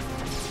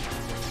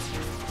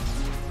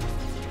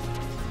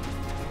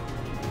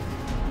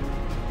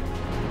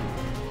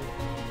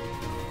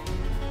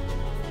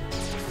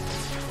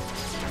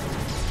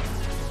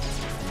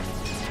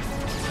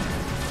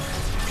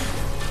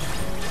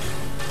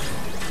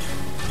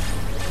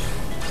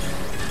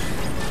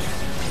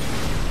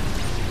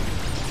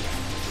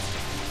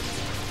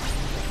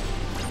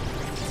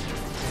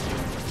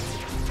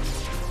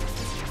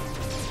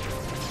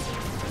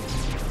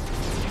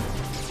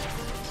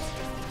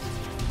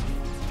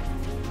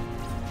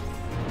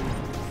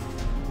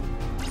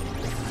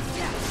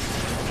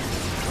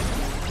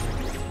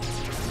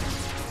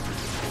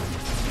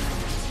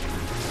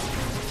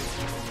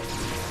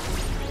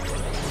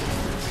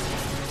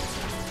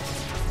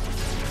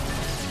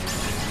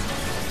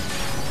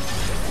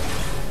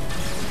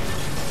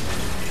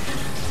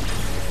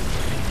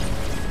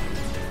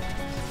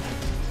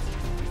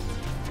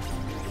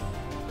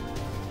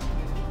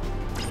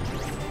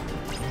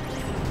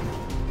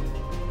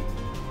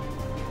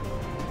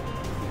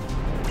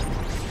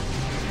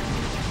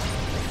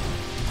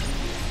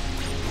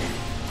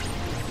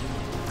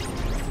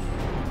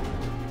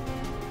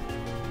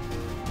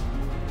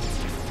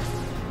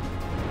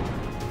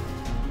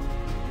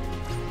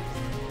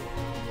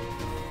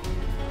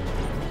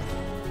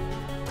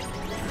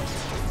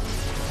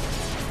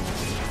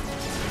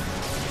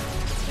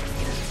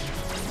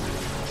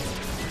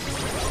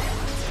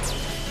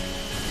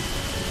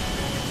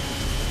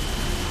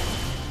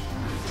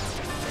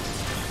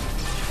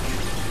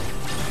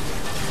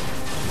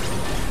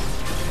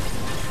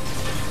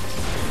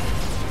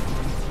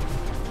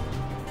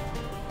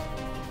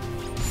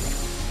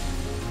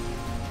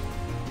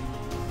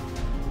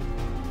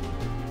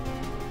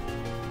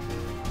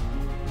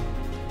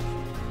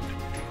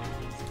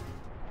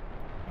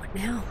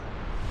 What now?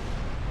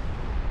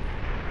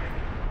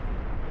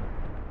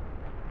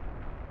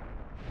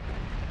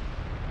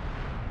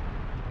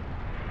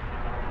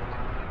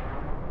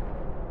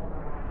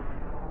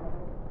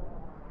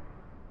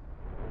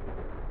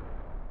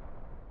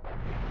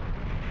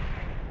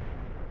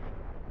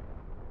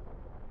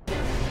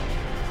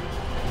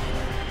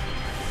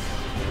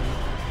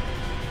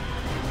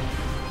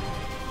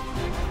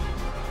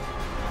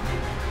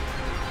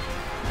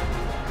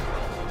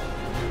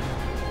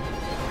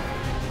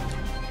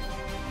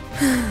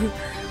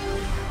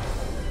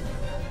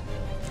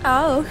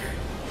 Oh.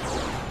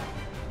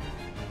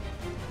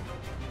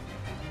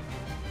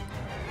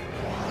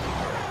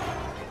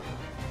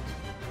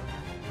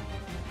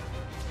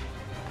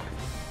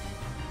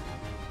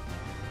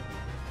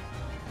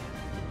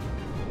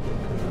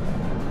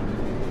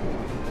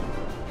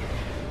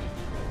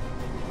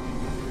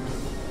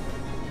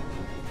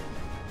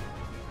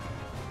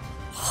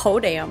 Oh,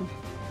 damn.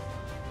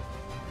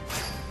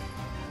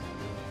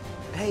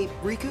 Hey,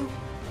 Riku?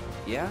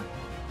 Yeah?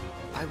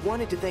 I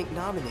wanted to thank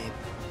Naminé,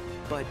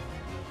 but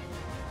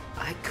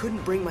I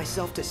couldn't bring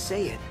myself to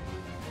say it.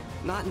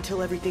 Not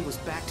until everything was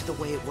back to the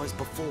way it was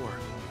before.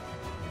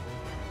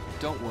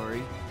 Don't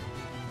worry.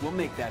 We'll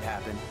make that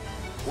happen.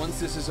 Once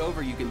this is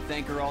over, you can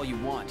thank her all you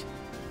want.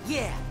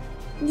 Yeah!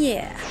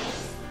 Yeah.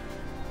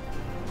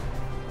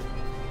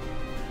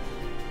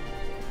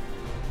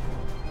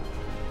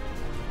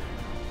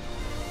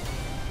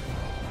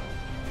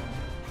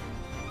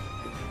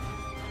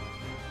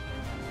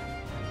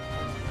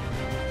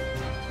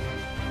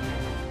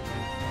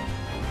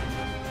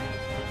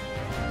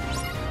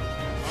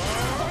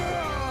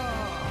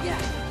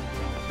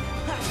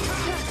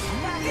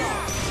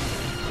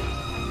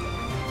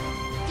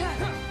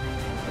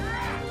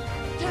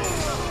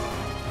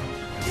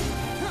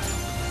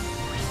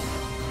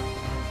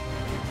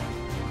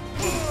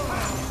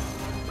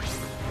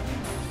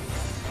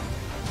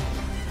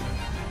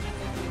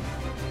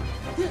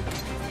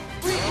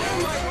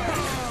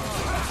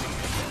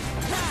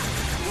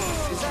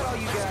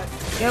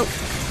 Go.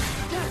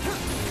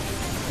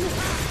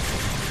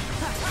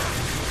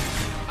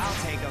 I'll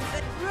take him.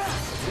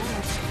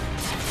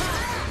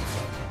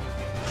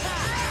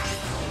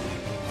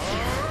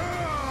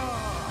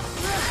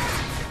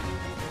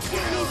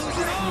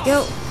 There we go.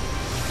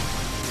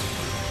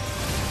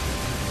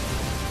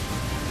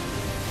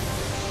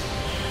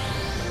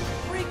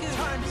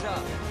 Time's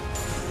up!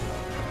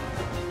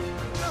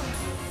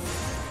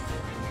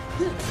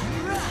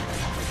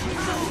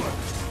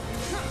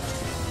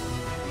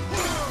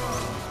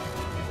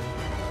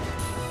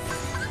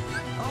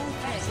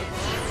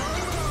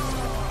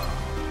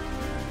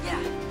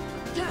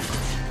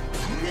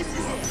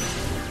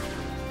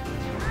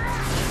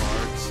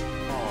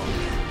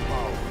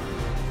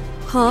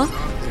 Huh?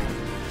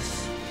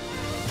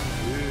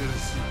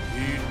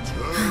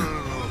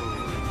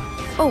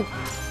 Oh.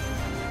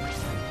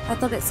 I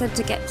thought it said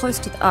to get close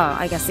to the... Oh,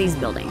 I guess these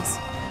buildings.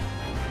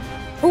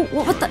 Oh,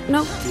 what the...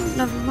 No,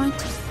 never mind.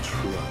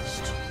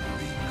 Trust.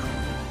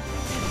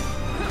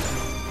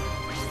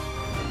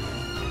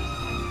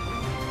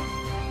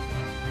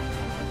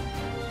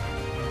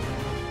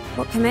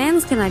 What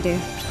commands can I do?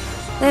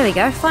 There we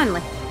go,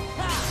 finally.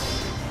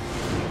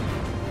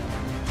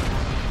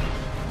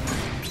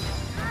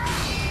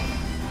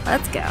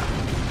 Let's go.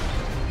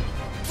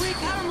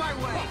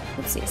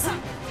 Oopsies.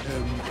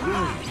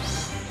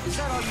 Is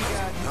that all you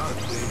got?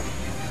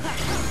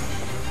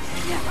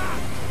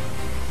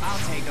 I'll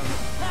take him.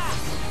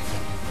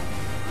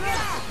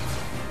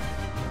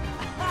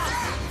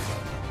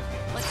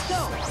 Let's go!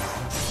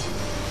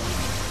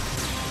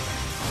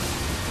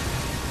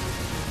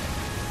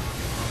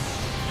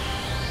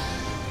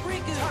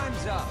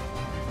 Time's up!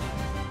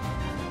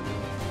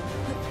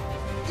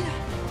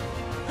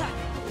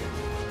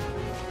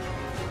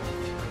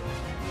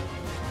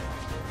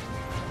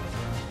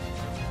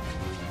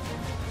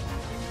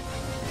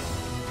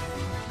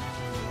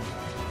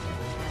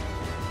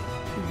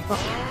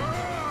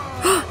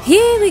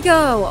 Here we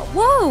go!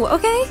 Whoa,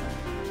 okay.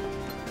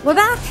 We're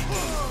back.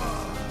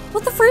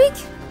 What the freak?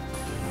 Is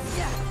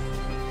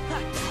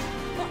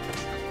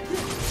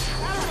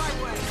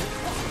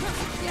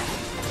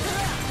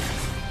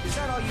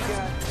that all you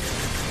got?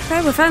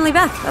 Okay, we're finally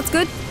back. That's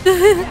good.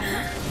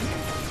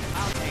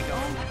 I'll take him.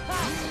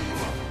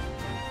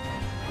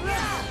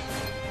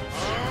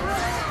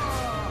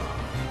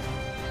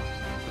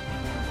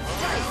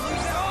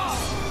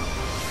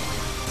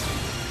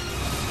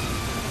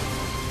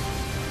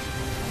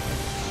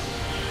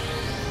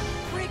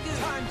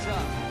 Time's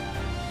up!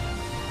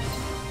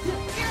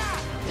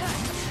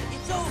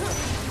 It's over!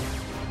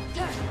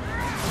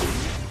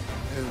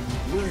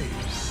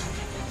 Embrace.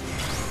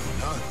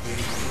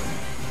 Nothing.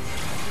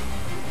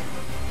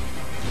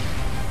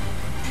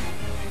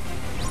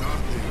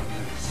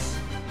 Nothingness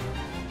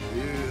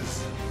is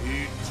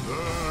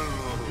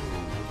eternal.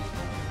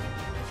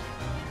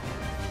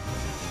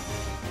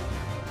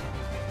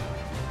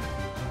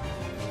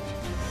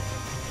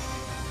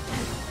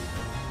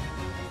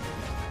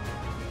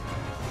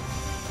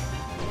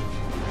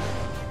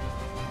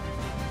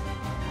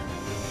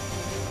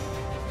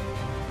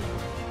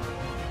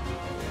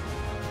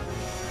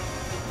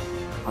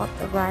 Oh,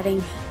 the writing.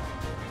 I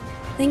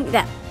think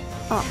that.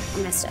 Oh, I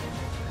missed it.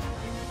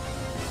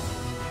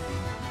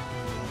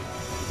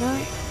 No.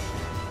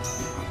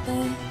 Not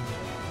there.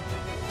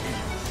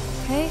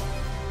 Okay.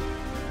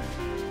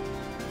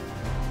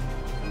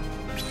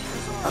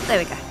 Oh, there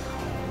we go.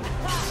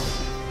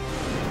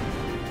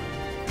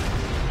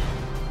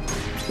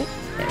 Ooh,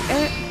 there we go.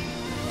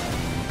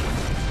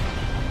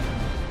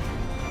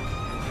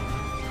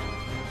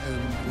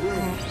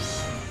 Embrace.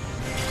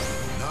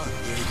 Not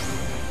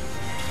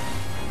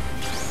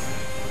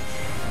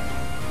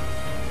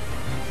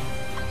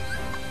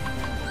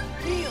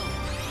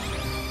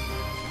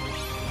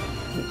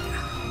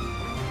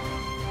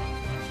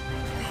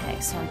Okay,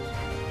 so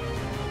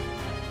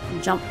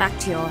jump back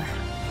to your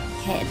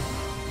head.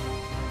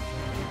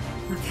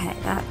 Okay,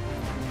 that.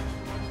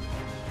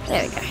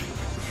 There we go.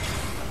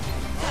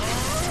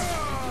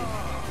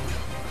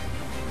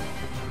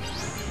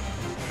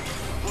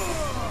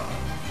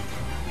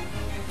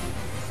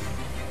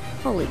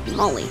 Holy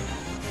moly.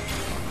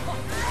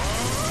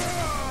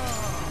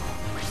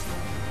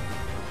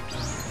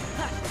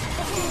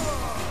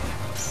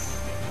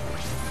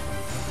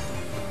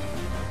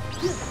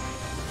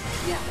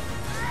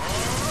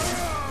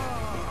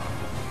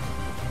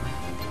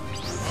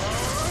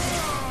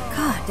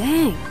 God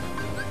dang.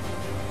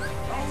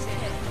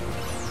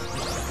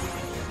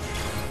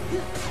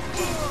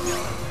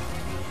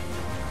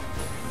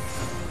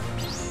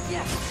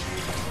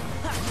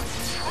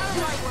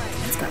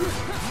 Let's go.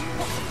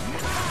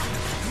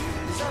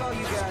 Is that all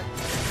you got?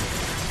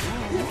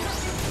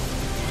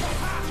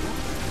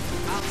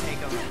 I'll take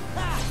him.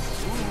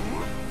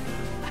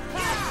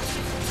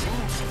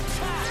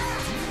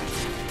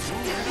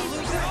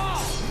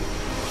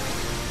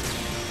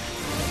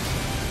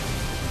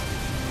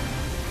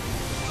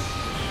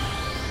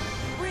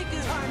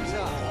 Time's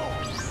up.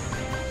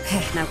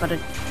 Okay, now I've got to.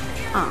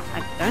 Oh, I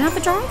don't have a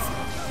drive?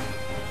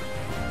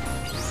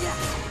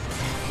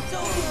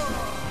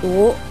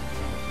 Oh,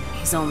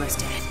 he's almost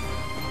dead.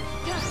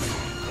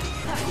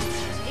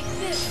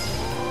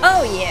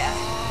 Oh, yeah.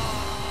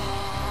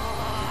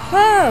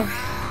 Oh!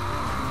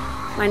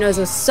 My nose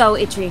was so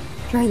itchy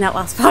during that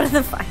last part of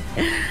the fight.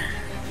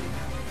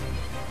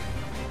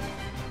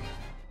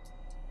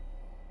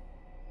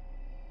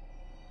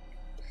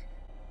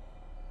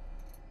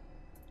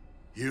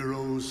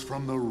 Heroes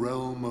from the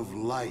realm of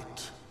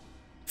light.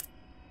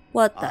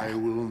 What the? I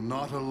will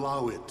not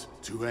allow it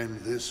to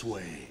end this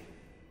way.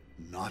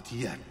 Not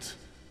yet.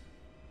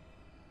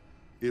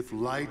 If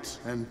light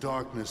and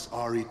darkness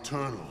are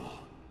eternal,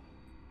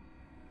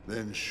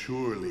 then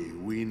surely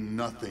we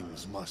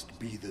nothings must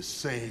be the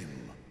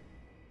same.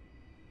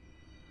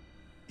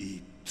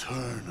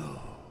 Eternal.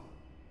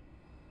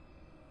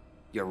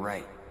 You're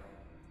right.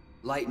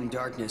 Light and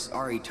darkness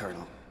are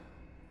eternal.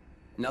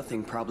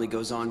 Nothing probably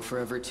goes on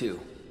forever too.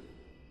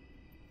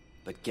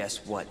 But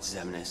guess what,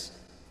 Xemnas?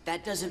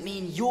 That doesn't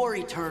mean you're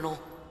eternal.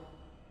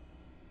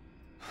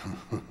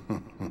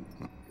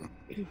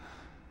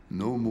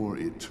 No more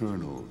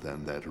eternal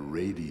than that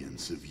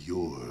radiance of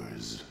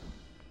yours.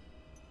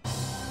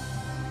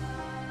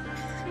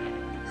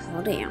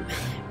 Oh, damn.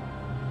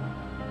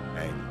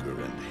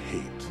 Anger and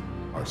hate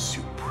are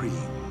supreme.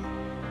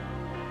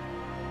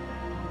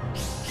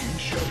 We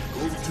shall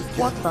go together.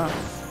 What the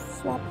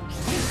flop?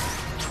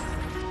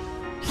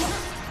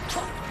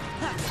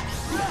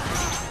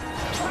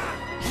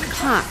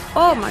 Huh.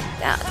 Oh my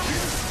god.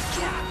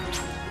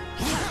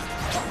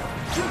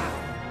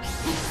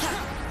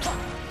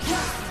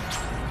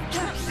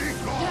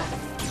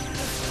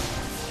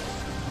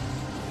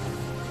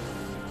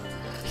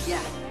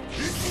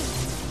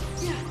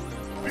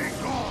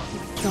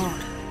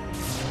 God.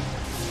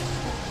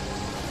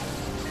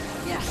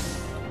 Yeah.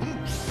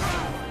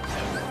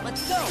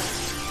 Let's go.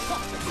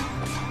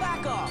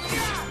 Back off.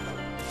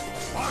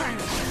 Fine.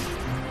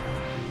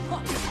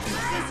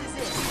 This is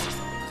it.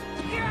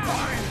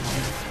 Fine.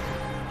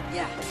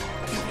 Yeah.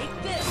 Take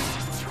this.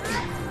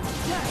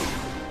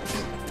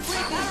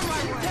 Break out of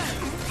my way.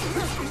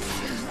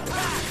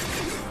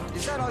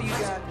 Is that all you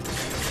got?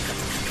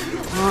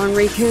 Come on,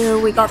 Riku,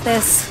 we got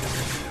this.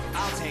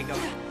 I'll take him.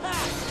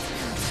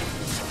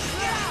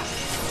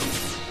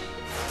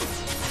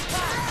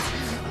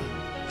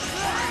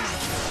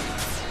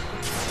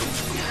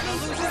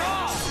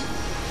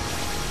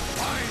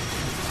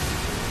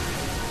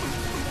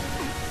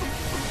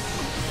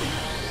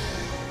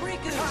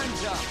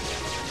 Time's up.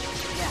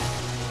 Yeah.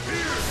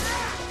 Here.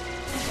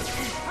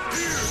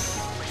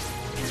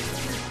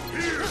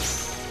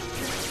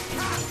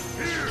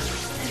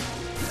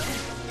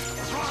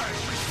 Right.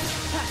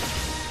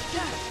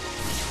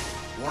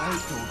 Why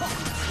don't you?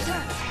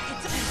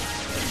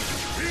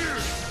 Here.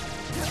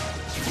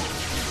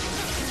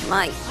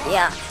 My,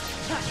 yeah.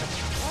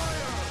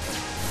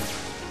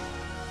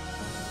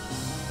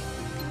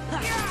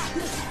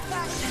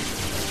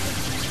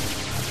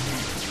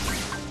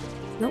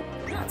 Nope,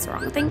 that's the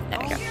wrong thing. There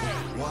we go.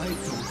 Why don't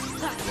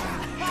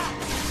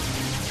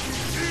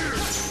Here.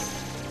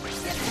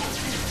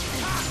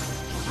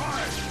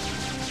 Right.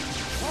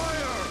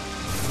 Fire.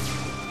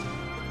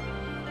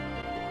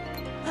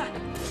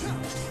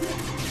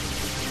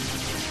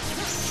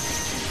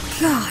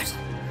 God.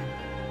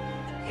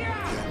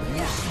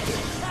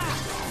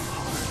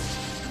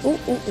 Oh,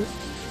 oh, oh.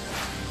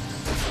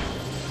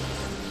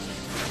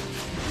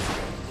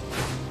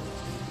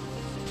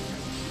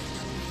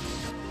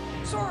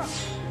 Sora!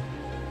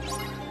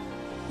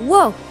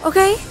 Whoa,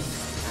 okay.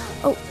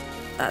 Oh,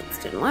 that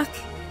didn't work.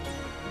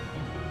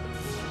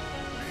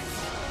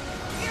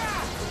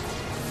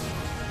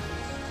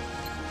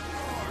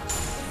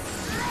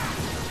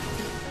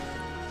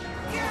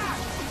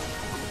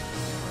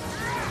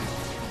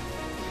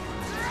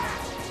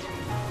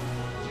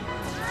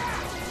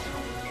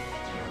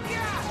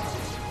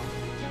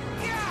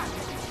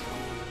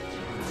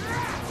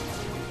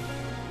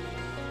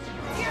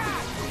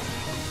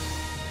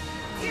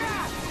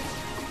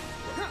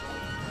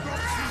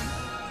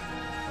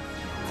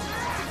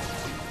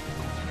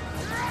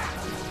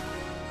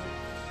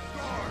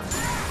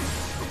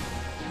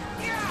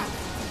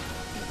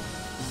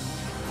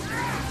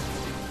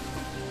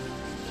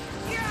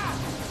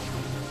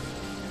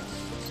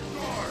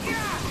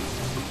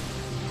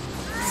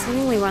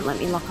 Seemingly won't let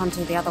me lock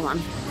onto the other one.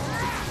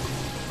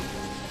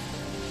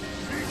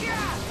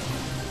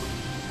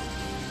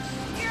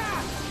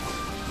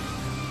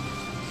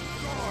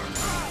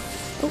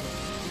 Oh,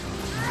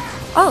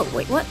 oh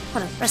wait, what?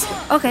 Hold on, rescue.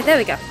 Okay, there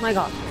we go. My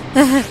god.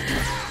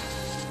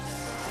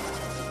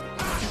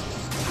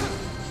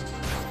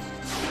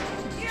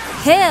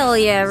 Hell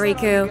yeah,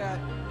 Riku.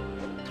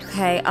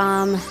 Okay,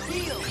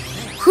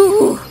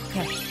 whew.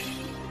 Okay.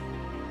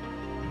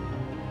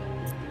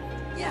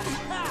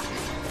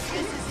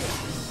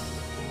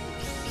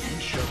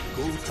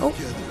 Oh.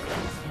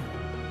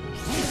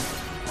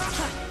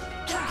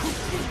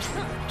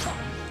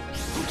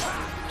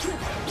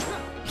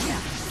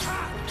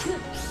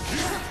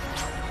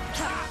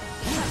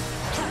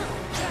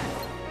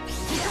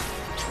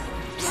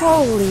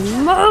 Holy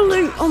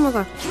moly! Oh my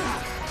god.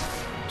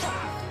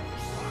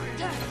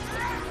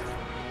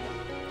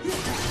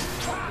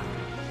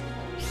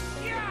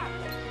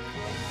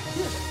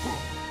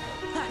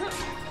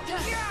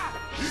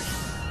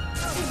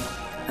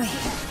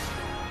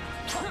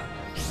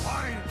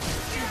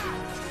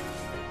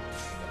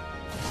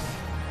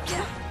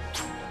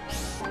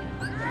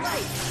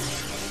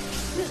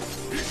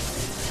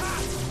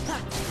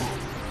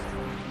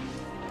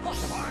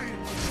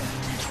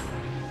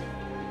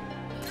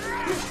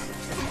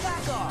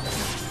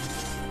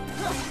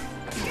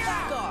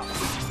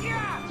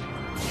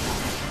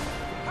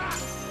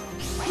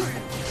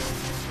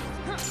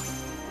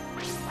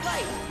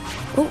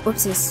 Oh,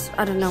 whoopsies.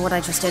 I don't know what I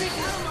just did.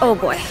 Oh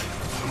boy.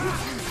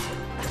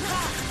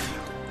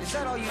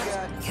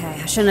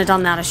 Okay, I shouldn't have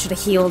done that. I should have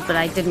healed, but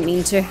I didn't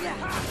mean to.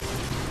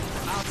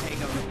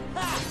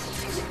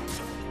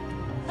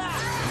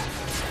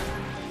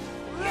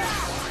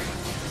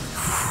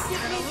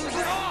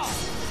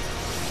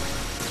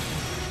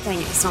 Dang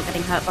it, he's not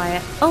getting hurt by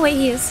it. Oh wait,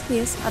 he is. He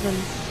is. I don't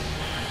know.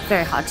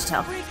 Very hard to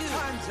tell.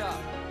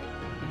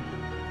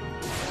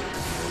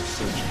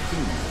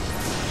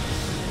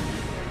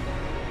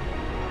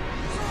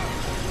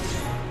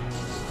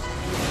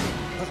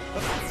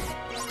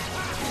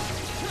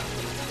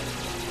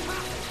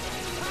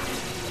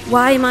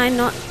 Why am I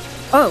not...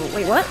 Oh,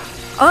 wait, what?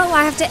 Oh,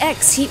 I have to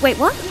X. Wait,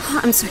 what?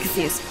 I'm so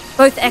confused.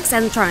 Both X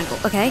and triangle,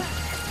 okay?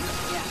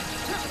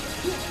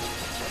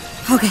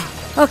 Okay,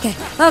 okay,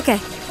 okay,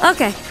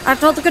 okay. I've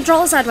told the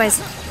controller sideways.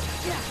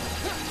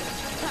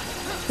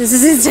 This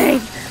is insane.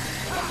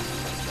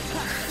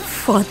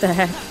 What the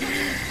heck?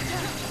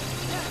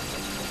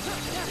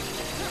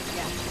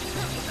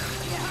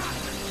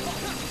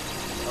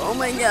 Oh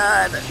my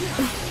god.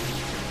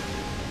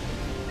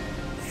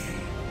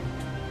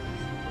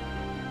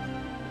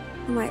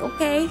 Am I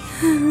okay?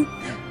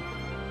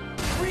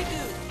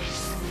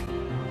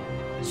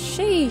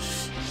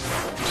 Sheesh.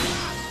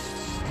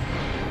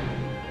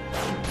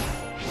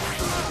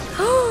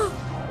 Oh,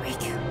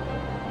 Riku.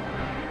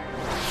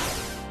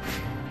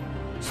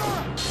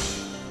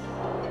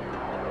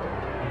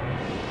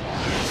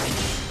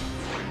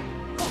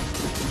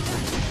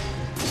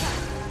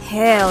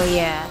 Hell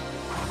yeah.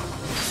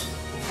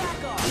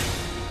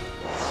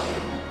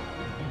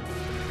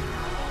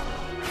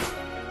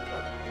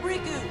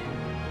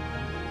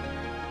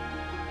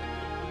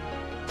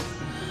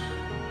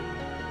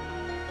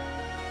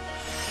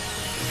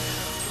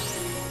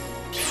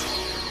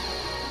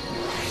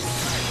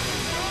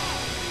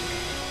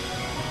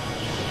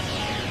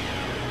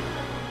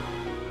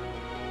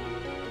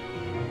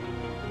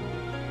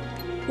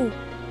 Ooh.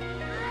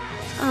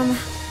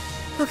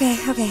 Okay,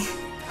 okay.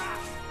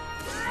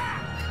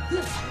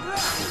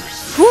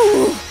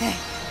 Ooh, okay.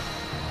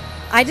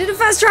 I did it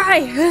first try!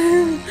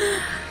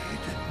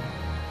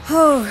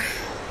 Oh.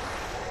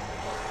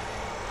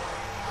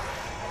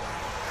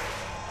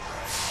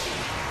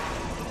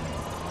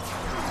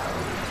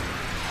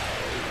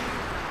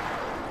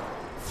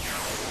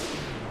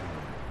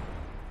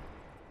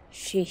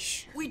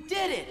 Sheesh. We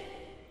did it!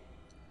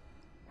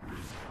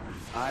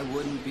 I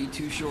wouldn't be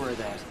too sure of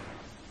that.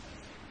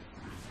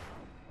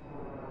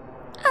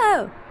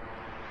 Oh.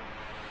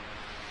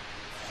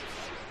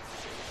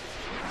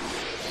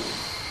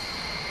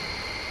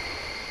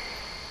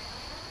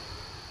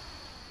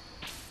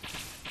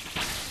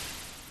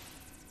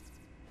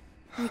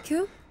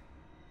 Riku?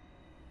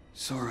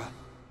 Sora.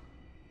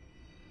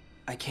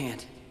 I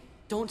can't.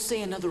 Don't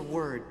say another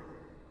word.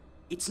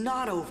 It's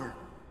not over.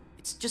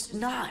 It's just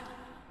not.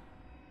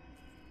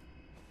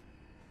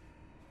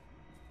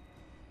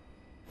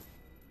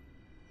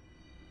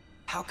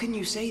 How can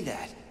you say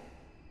that?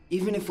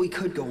 Even if we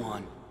could go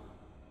on.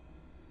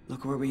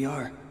 Look where we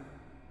are.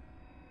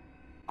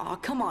 Aw,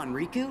 come on,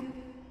 Riku.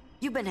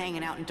 You've been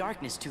hanging out in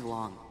darkness too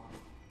long.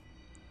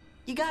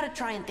 You gotta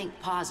try and think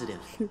positive.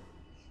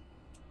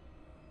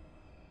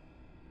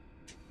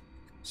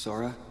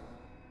 Sora?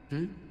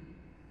 Hmm?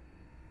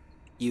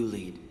 You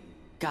lead.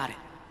 Got it.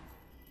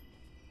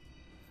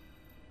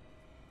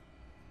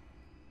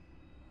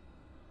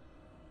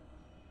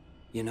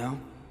 You know,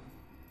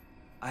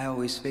 I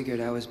always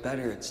figured I was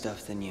better at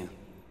stuff than you.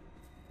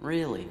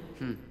 Really?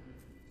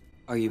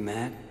 Are you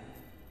mad?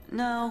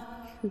 No.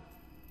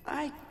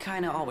 I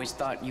kinda always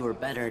thought you were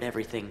better at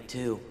everything,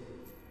 too.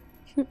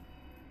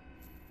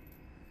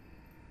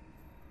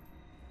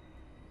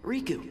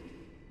 Riku,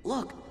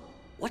 look.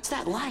 What's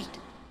that light?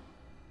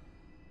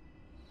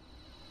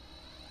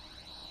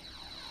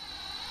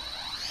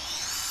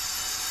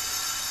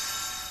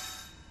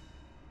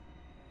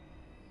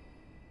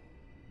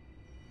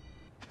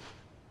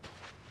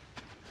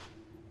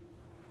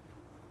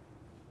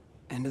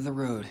 End of the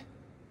road.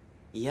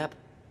 Yep.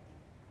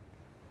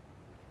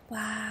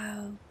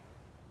 Wow.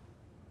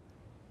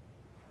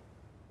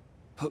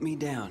 Put me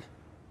down.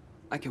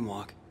 I can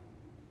walk.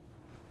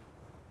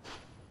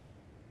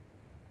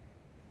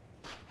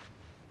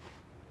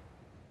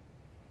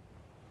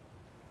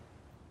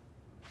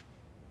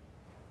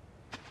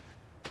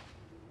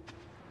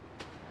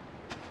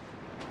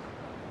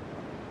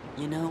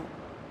 You know,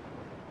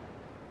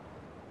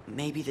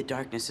 maybe the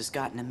darkness has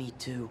gotten to me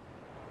too.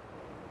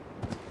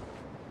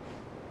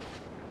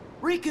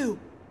 Riku!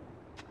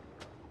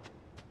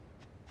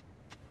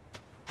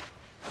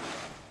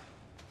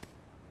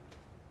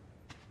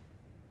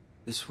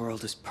 This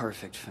world is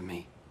perfect for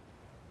me.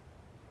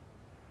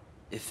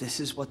 If this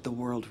is what the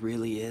world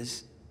really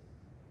is,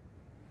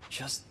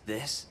 just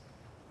this,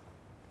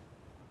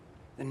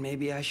 then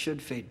maybe I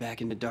should fade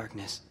back into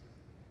darkness.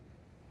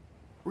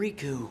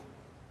 Riku.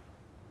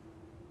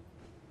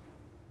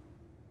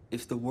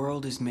 If the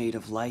world is made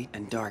of light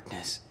and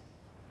darkness,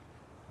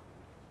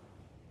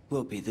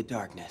 we'll be the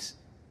darkness.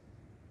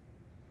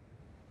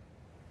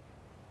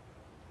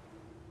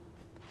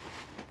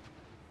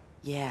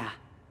 Yeah.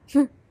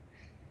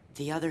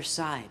 The other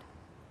side.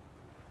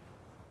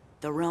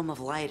 The realm of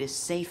light is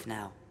safe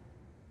now.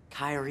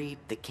 Kairi,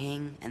 the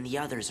king, and the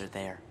others are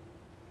there.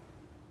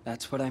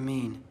 That's what I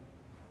mean.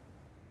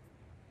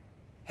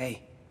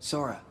 Hey,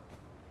 Sora.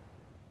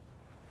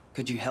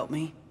 Could you help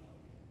me?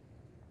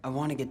 I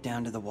want to get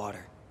down to the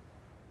water.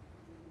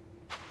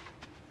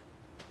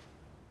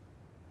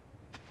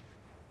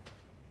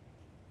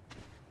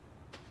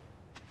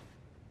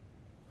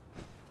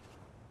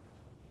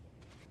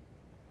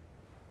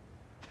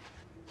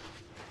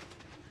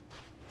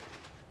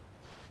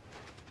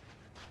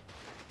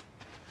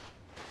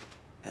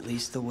 At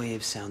least the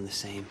waves sound the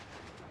same.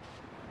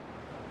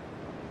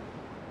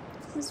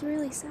 This is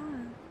really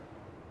sad.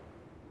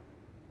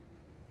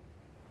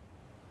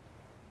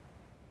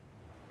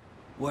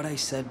 What I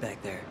said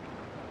back there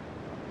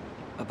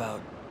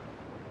about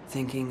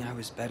thinking I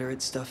was better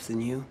at stuff than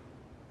you?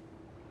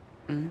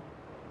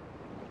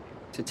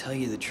 To tell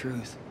you the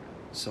truth,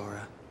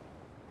 Sora,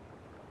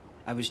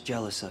 I was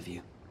jealous of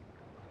you.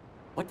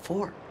 What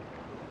for?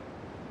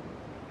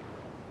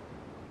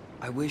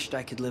 I wished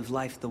I could live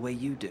life the way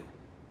you do.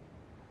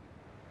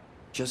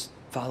 Just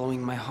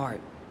following my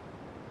heart.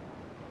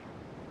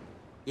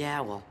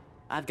 Yeah, well,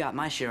 I've got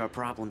my share of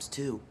problems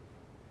too.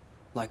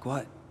 Like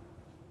what?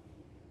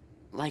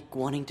 Like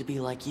wanting to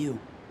be like you.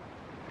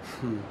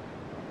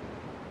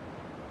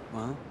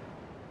 Well,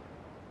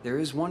 there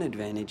is one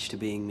advantage to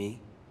being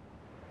me.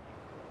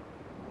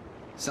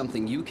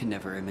 Something you can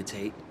never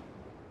imitate.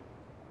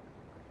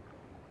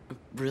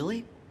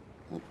 Really?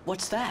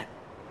 What's that?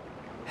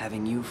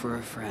 Having you for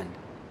a friend.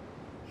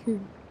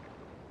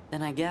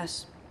 Then I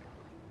guess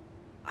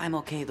I'm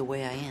okay the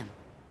way I am.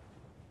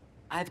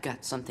 I've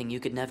got something you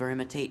could never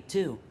imitate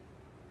too.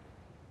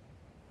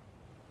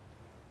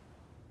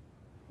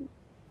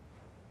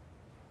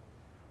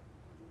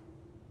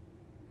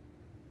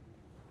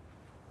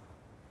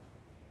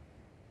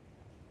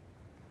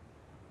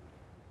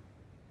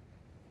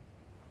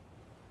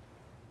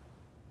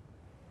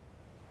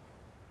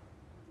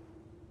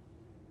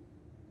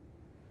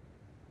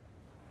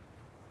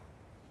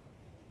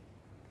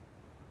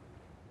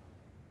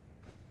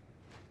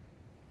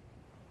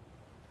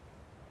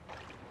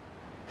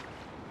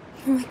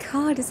 Oh my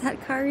god, is that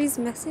Kairi's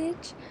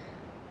message?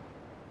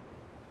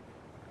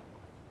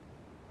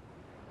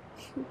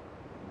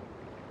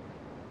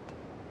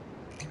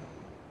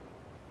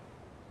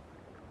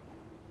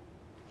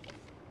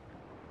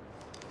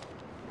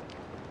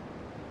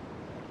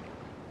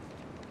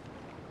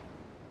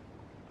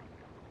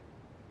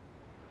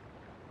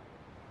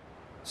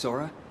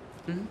 Sora?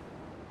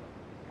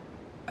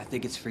 I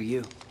think it's for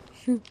you.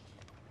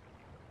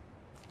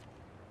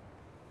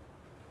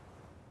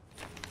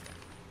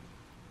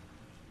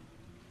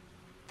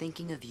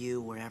 thinking of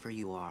you wherever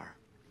you are.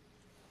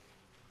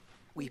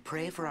 We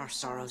pray for our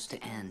sorrows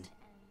to end,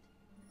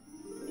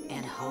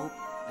 and hope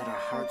that our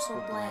hearts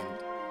will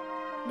blend.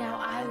 Now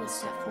I will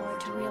step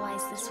forward to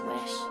realize this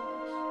wish.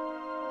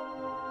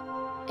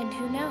 And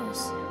who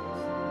knows?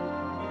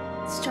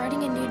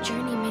 Starting a new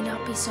journey may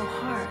not be so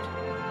hard.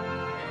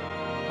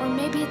 Or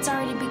maybe it's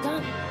already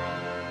begun.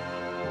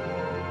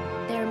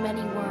 There are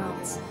many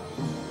worlds,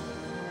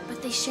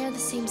 but they share the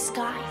same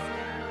sky.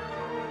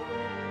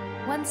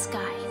 One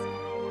sky,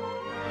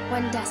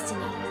 one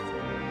destiny.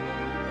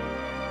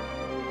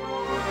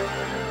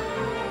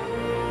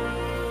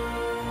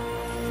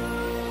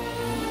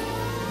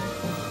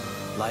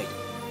 Light.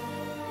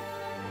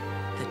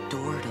 The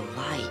door to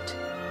light.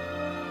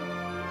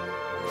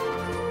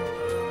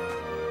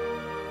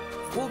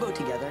 We'll go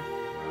together.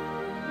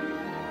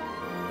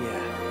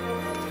 Yeah.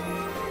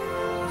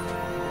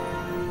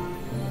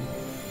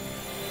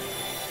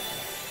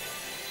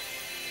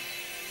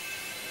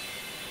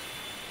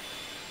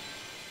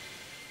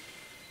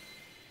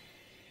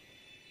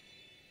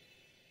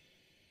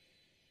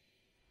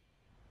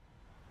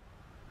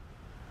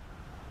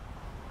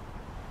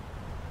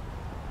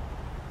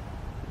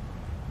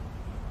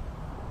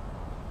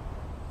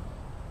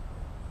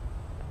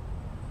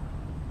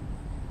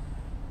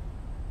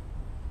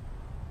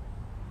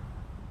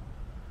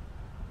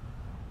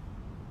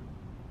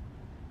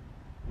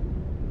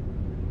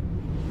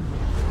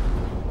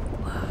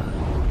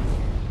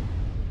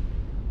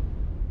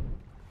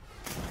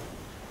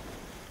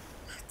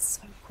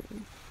 So cool.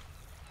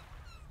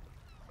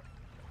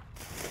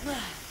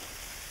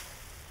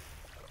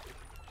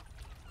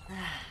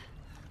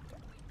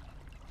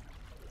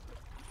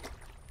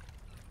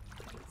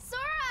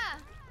 Sora!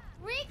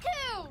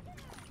 Riku!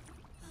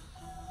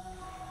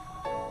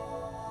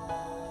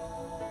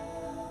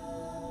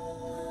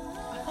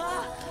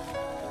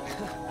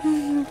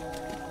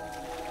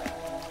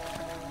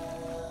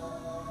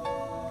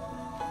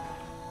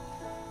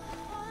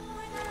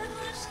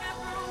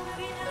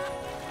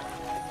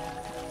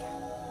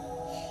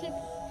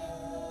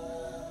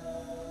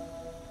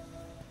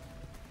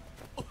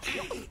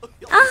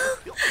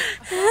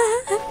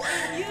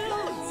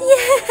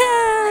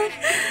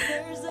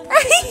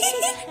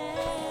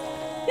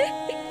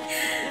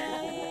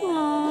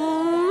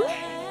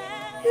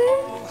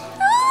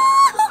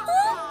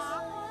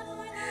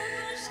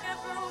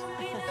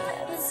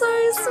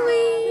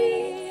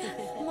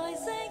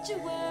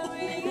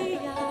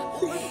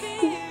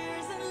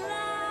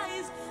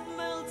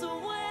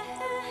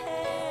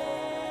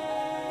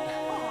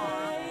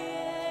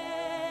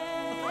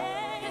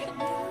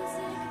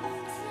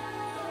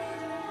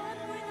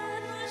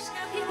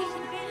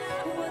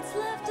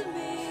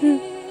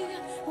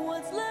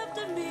 What's left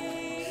of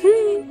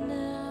me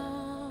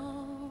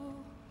now?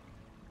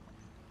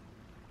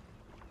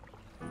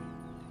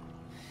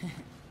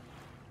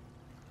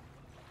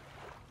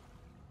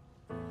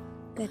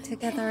 They're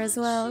together as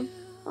well.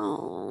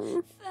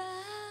 Oh.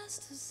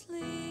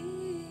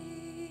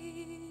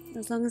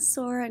 As long as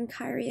Sora and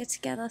Kairi are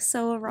together,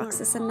 so are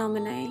Roxas and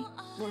Naminé.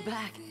 We're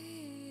back.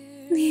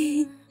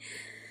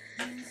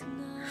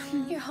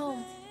 You're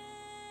home.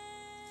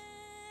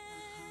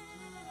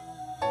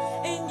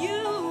 And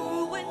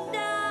you and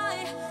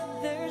I,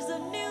 there's a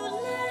new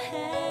land.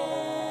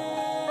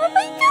 Oh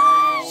my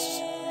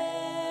gosh!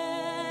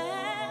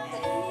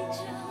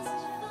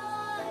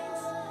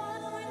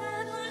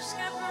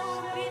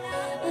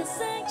 A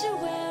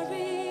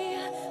sanctuary,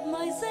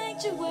 my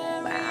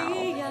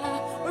sanctuary.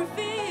 Wow. Where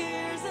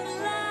fears and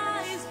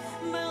lies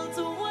melt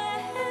away.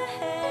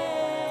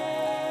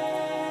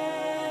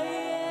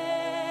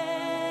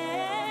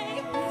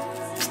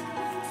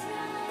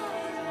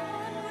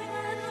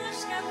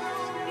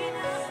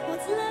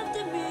 What's left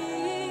of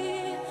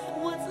me?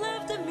 What's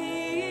left of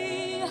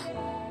me?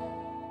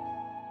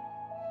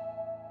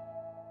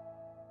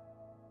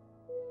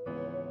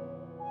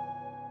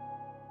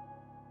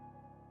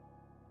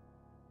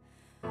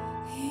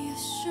 You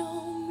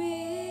show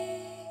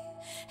me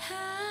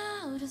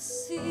how to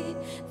see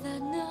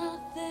that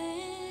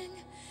nothing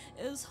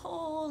is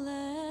whole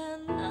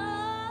and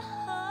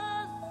nothing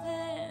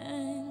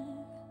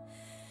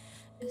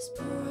is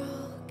broken.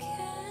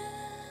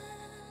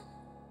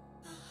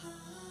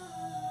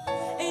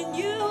 And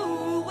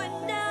you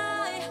and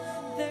I,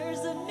 there's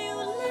a new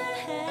land.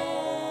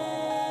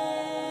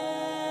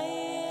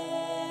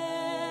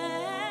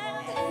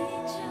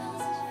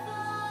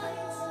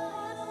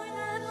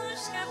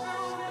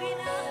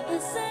 A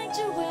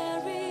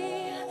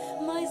sanctuary,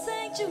 my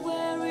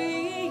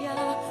sanctuary,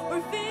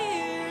 where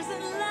fears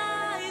and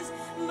lies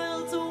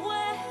melt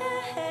away.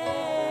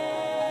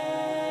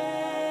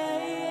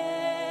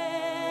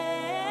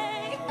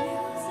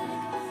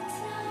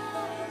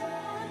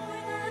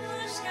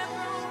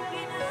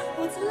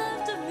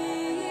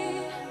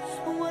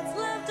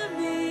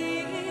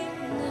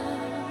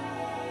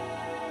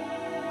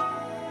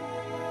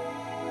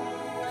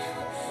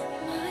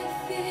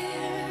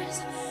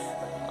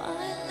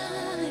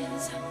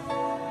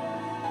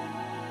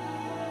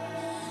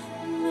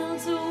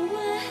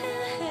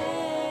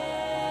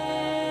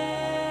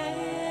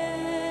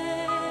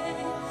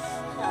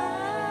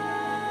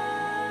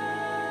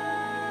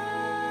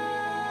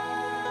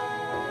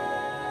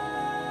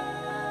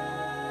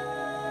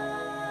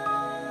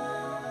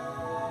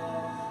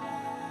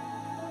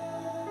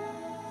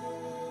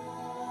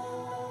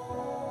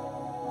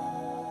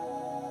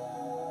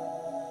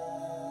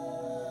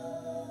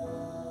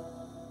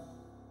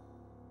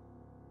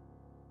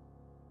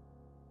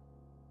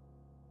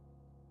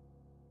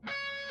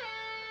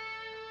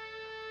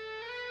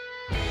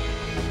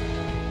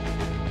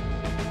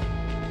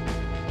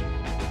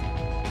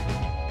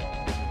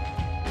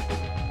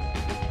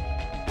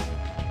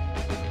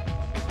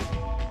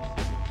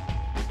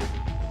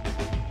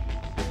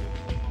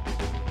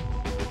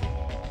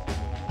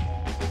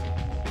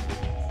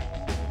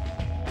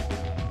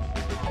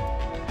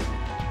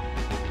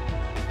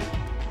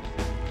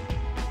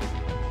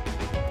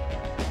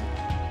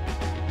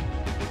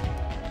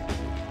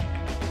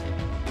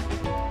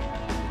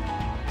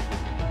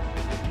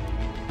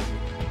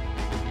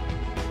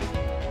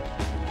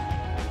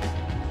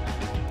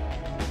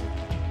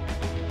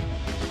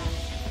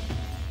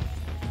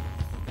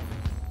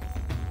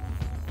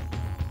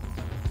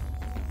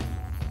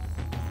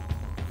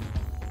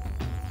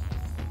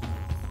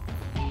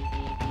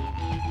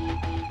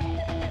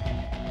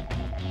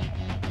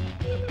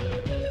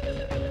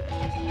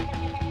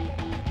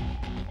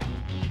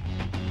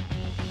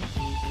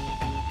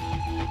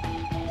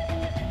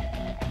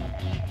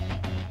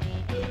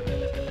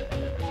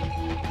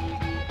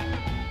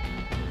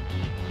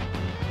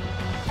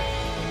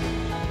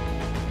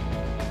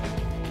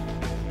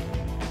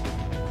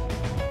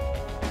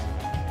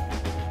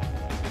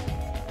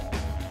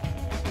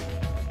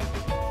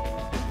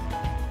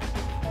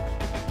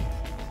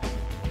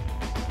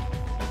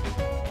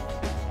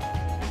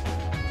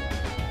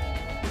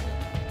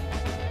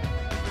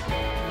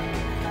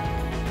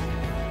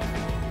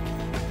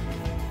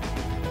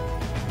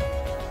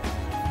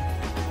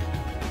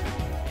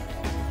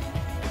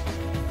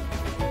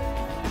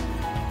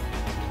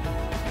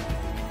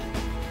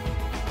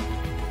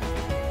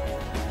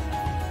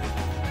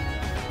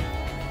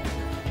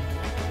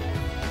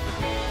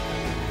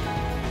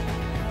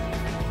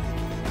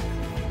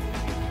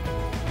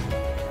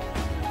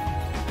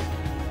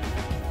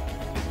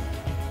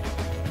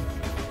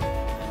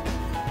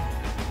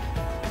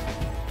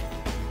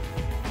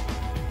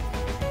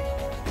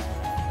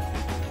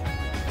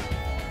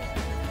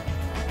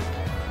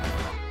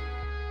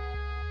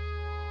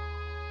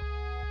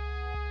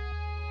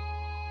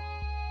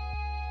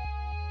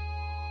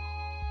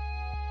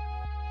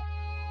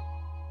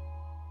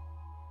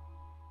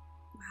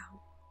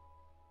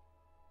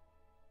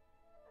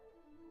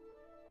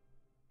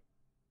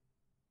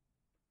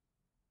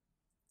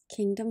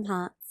 Kingdom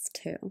Hearts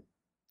 2.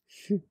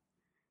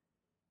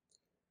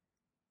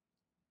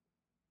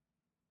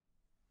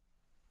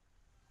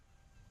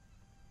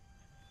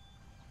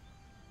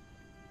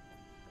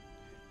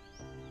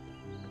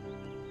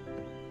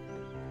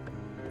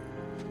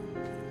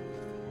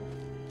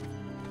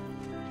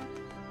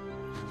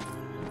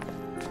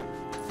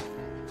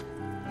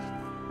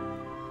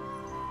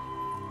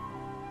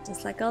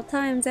 Just like old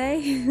times,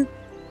 eh?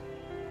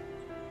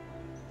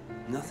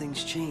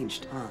 Nothing's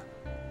changed, huh?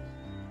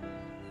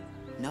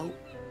 Nope.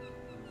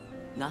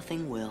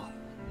 Nothing will.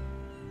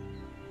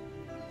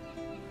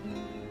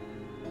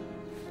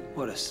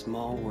 What a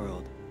small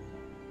world.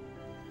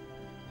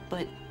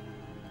 But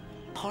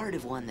part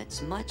of one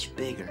that's much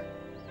bigger.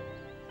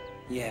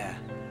 Yeah.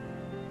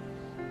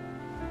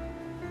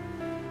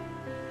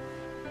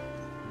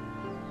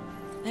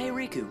 Hey,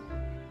 Riku.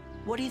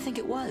 What do you think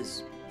it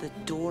was? The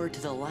door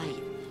to the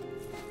light.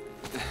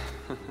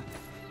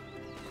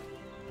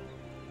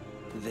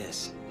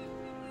 This.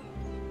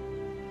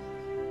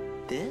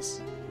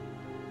 This?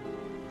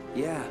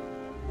 Yeah.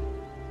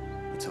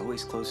 It's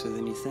always closer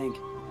than you think.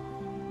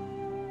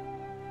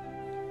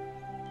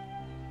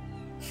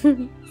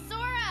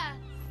 Sora!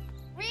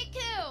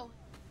 Riku!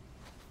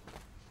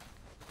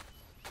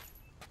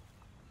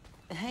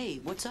 Hey,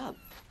 what's up?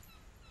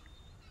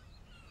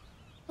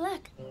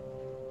 Look.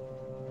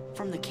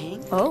 From the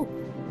king? Oh.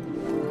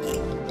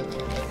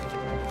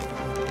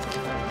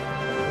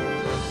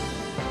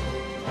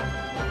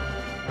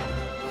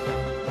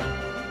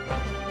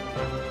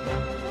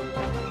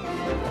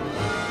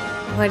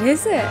 What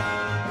is it?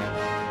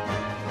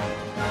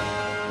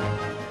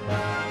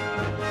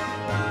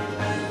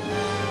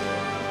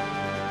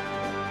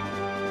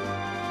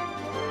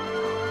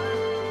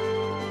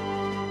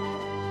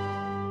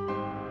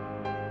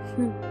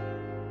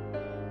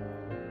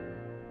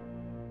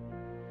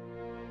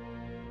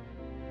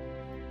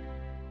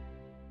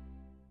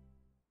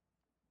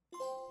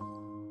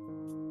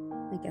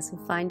 I guess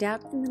we'll find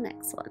out in the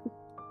next one.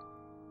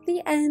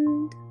 The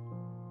end.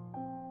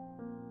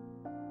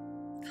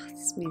 Oh,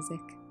 this music.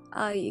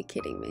 Are you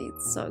kidding me?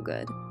 It's so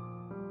good.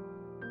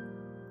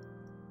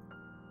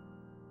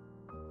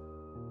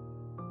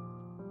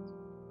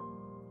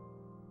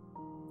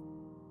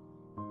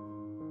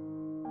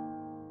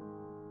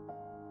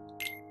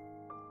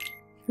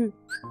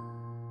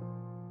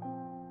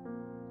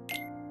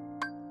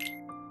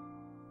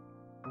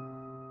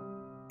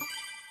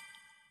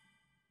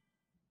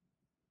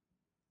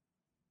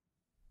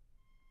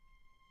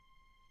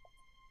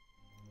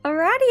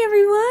 Alrighty,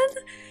 everyone.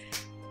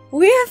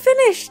 We have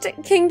finished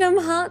Kingdom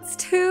Hearts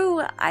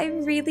 2. I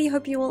really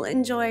hope you all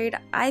enjoyed.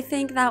 I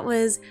think that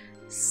was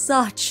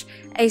such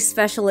a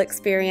special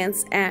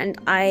experience, and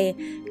I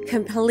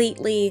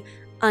completely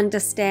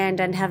understand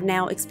and have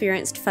now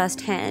experienced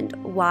firsthand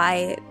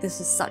why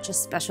this is such a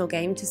special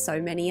game to so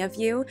many of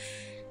you.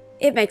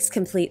 It makes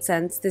complete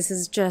sense. This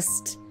is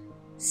just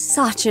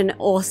such an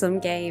awesome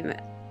game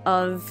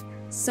of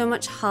so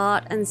much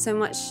heart and so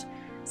much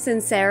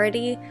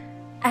sincerity,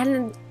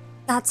 and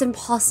that's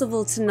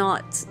impossible to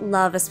not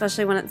love,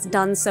 especially when it's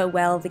done so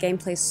well. The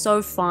gameplay's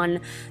so fun,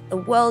 the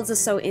worlds are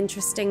so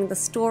interesting, the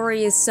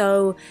story is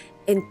so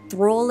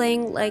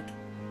enthralling. Like,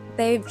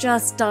 they've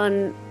just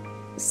done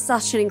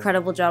such an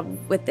incredible job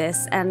with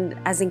this, and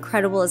as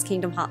incredible as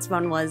Kingdom Hearts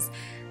 1 was,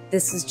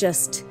 this is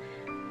just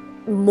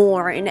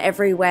more in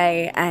every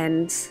way,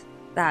 and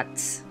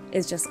that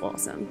is just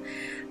awesome.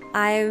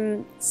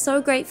 I'm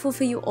so grateful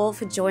for you all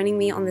for joining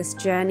me on this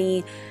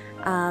journey,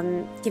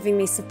 giving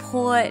me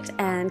support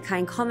and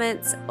kind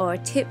comments or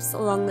tips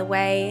along the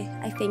way.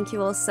 I thank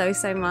you all so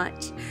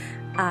much.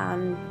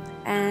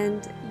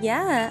 And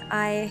yeah,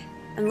 I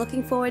am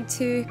looking forward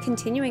to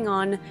continuing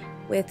on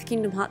with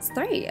Kingdom Hearts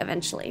 3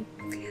 eventually.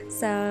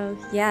 So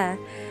yeah,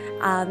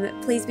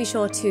 please be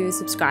sure to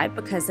subscribe,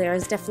 because there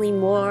is definitely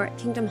more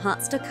Kingdom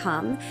Hearts to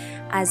come,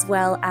 as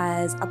well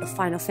as other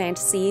Final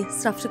Fantasy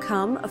stuff to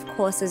come. Of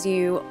course, as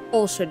you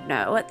all should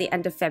know, at the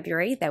end of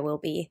February there will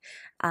be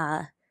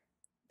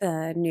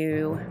the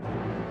new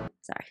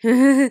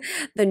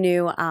the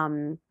new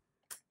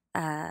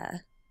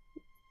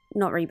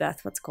not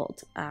Rebirth, what's it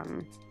called?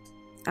 I'm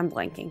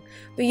blanking,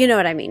 but you know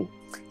what I mean.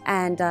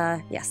 And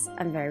yes,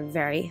 I'm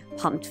very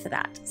pumped for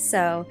that.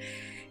 So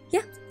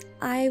yeah,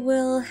 I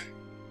will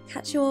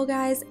catch you all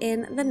guys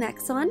in the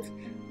next one,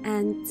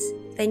 and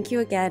thank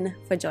you again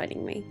for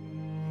joining me.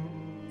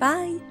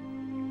 Bye!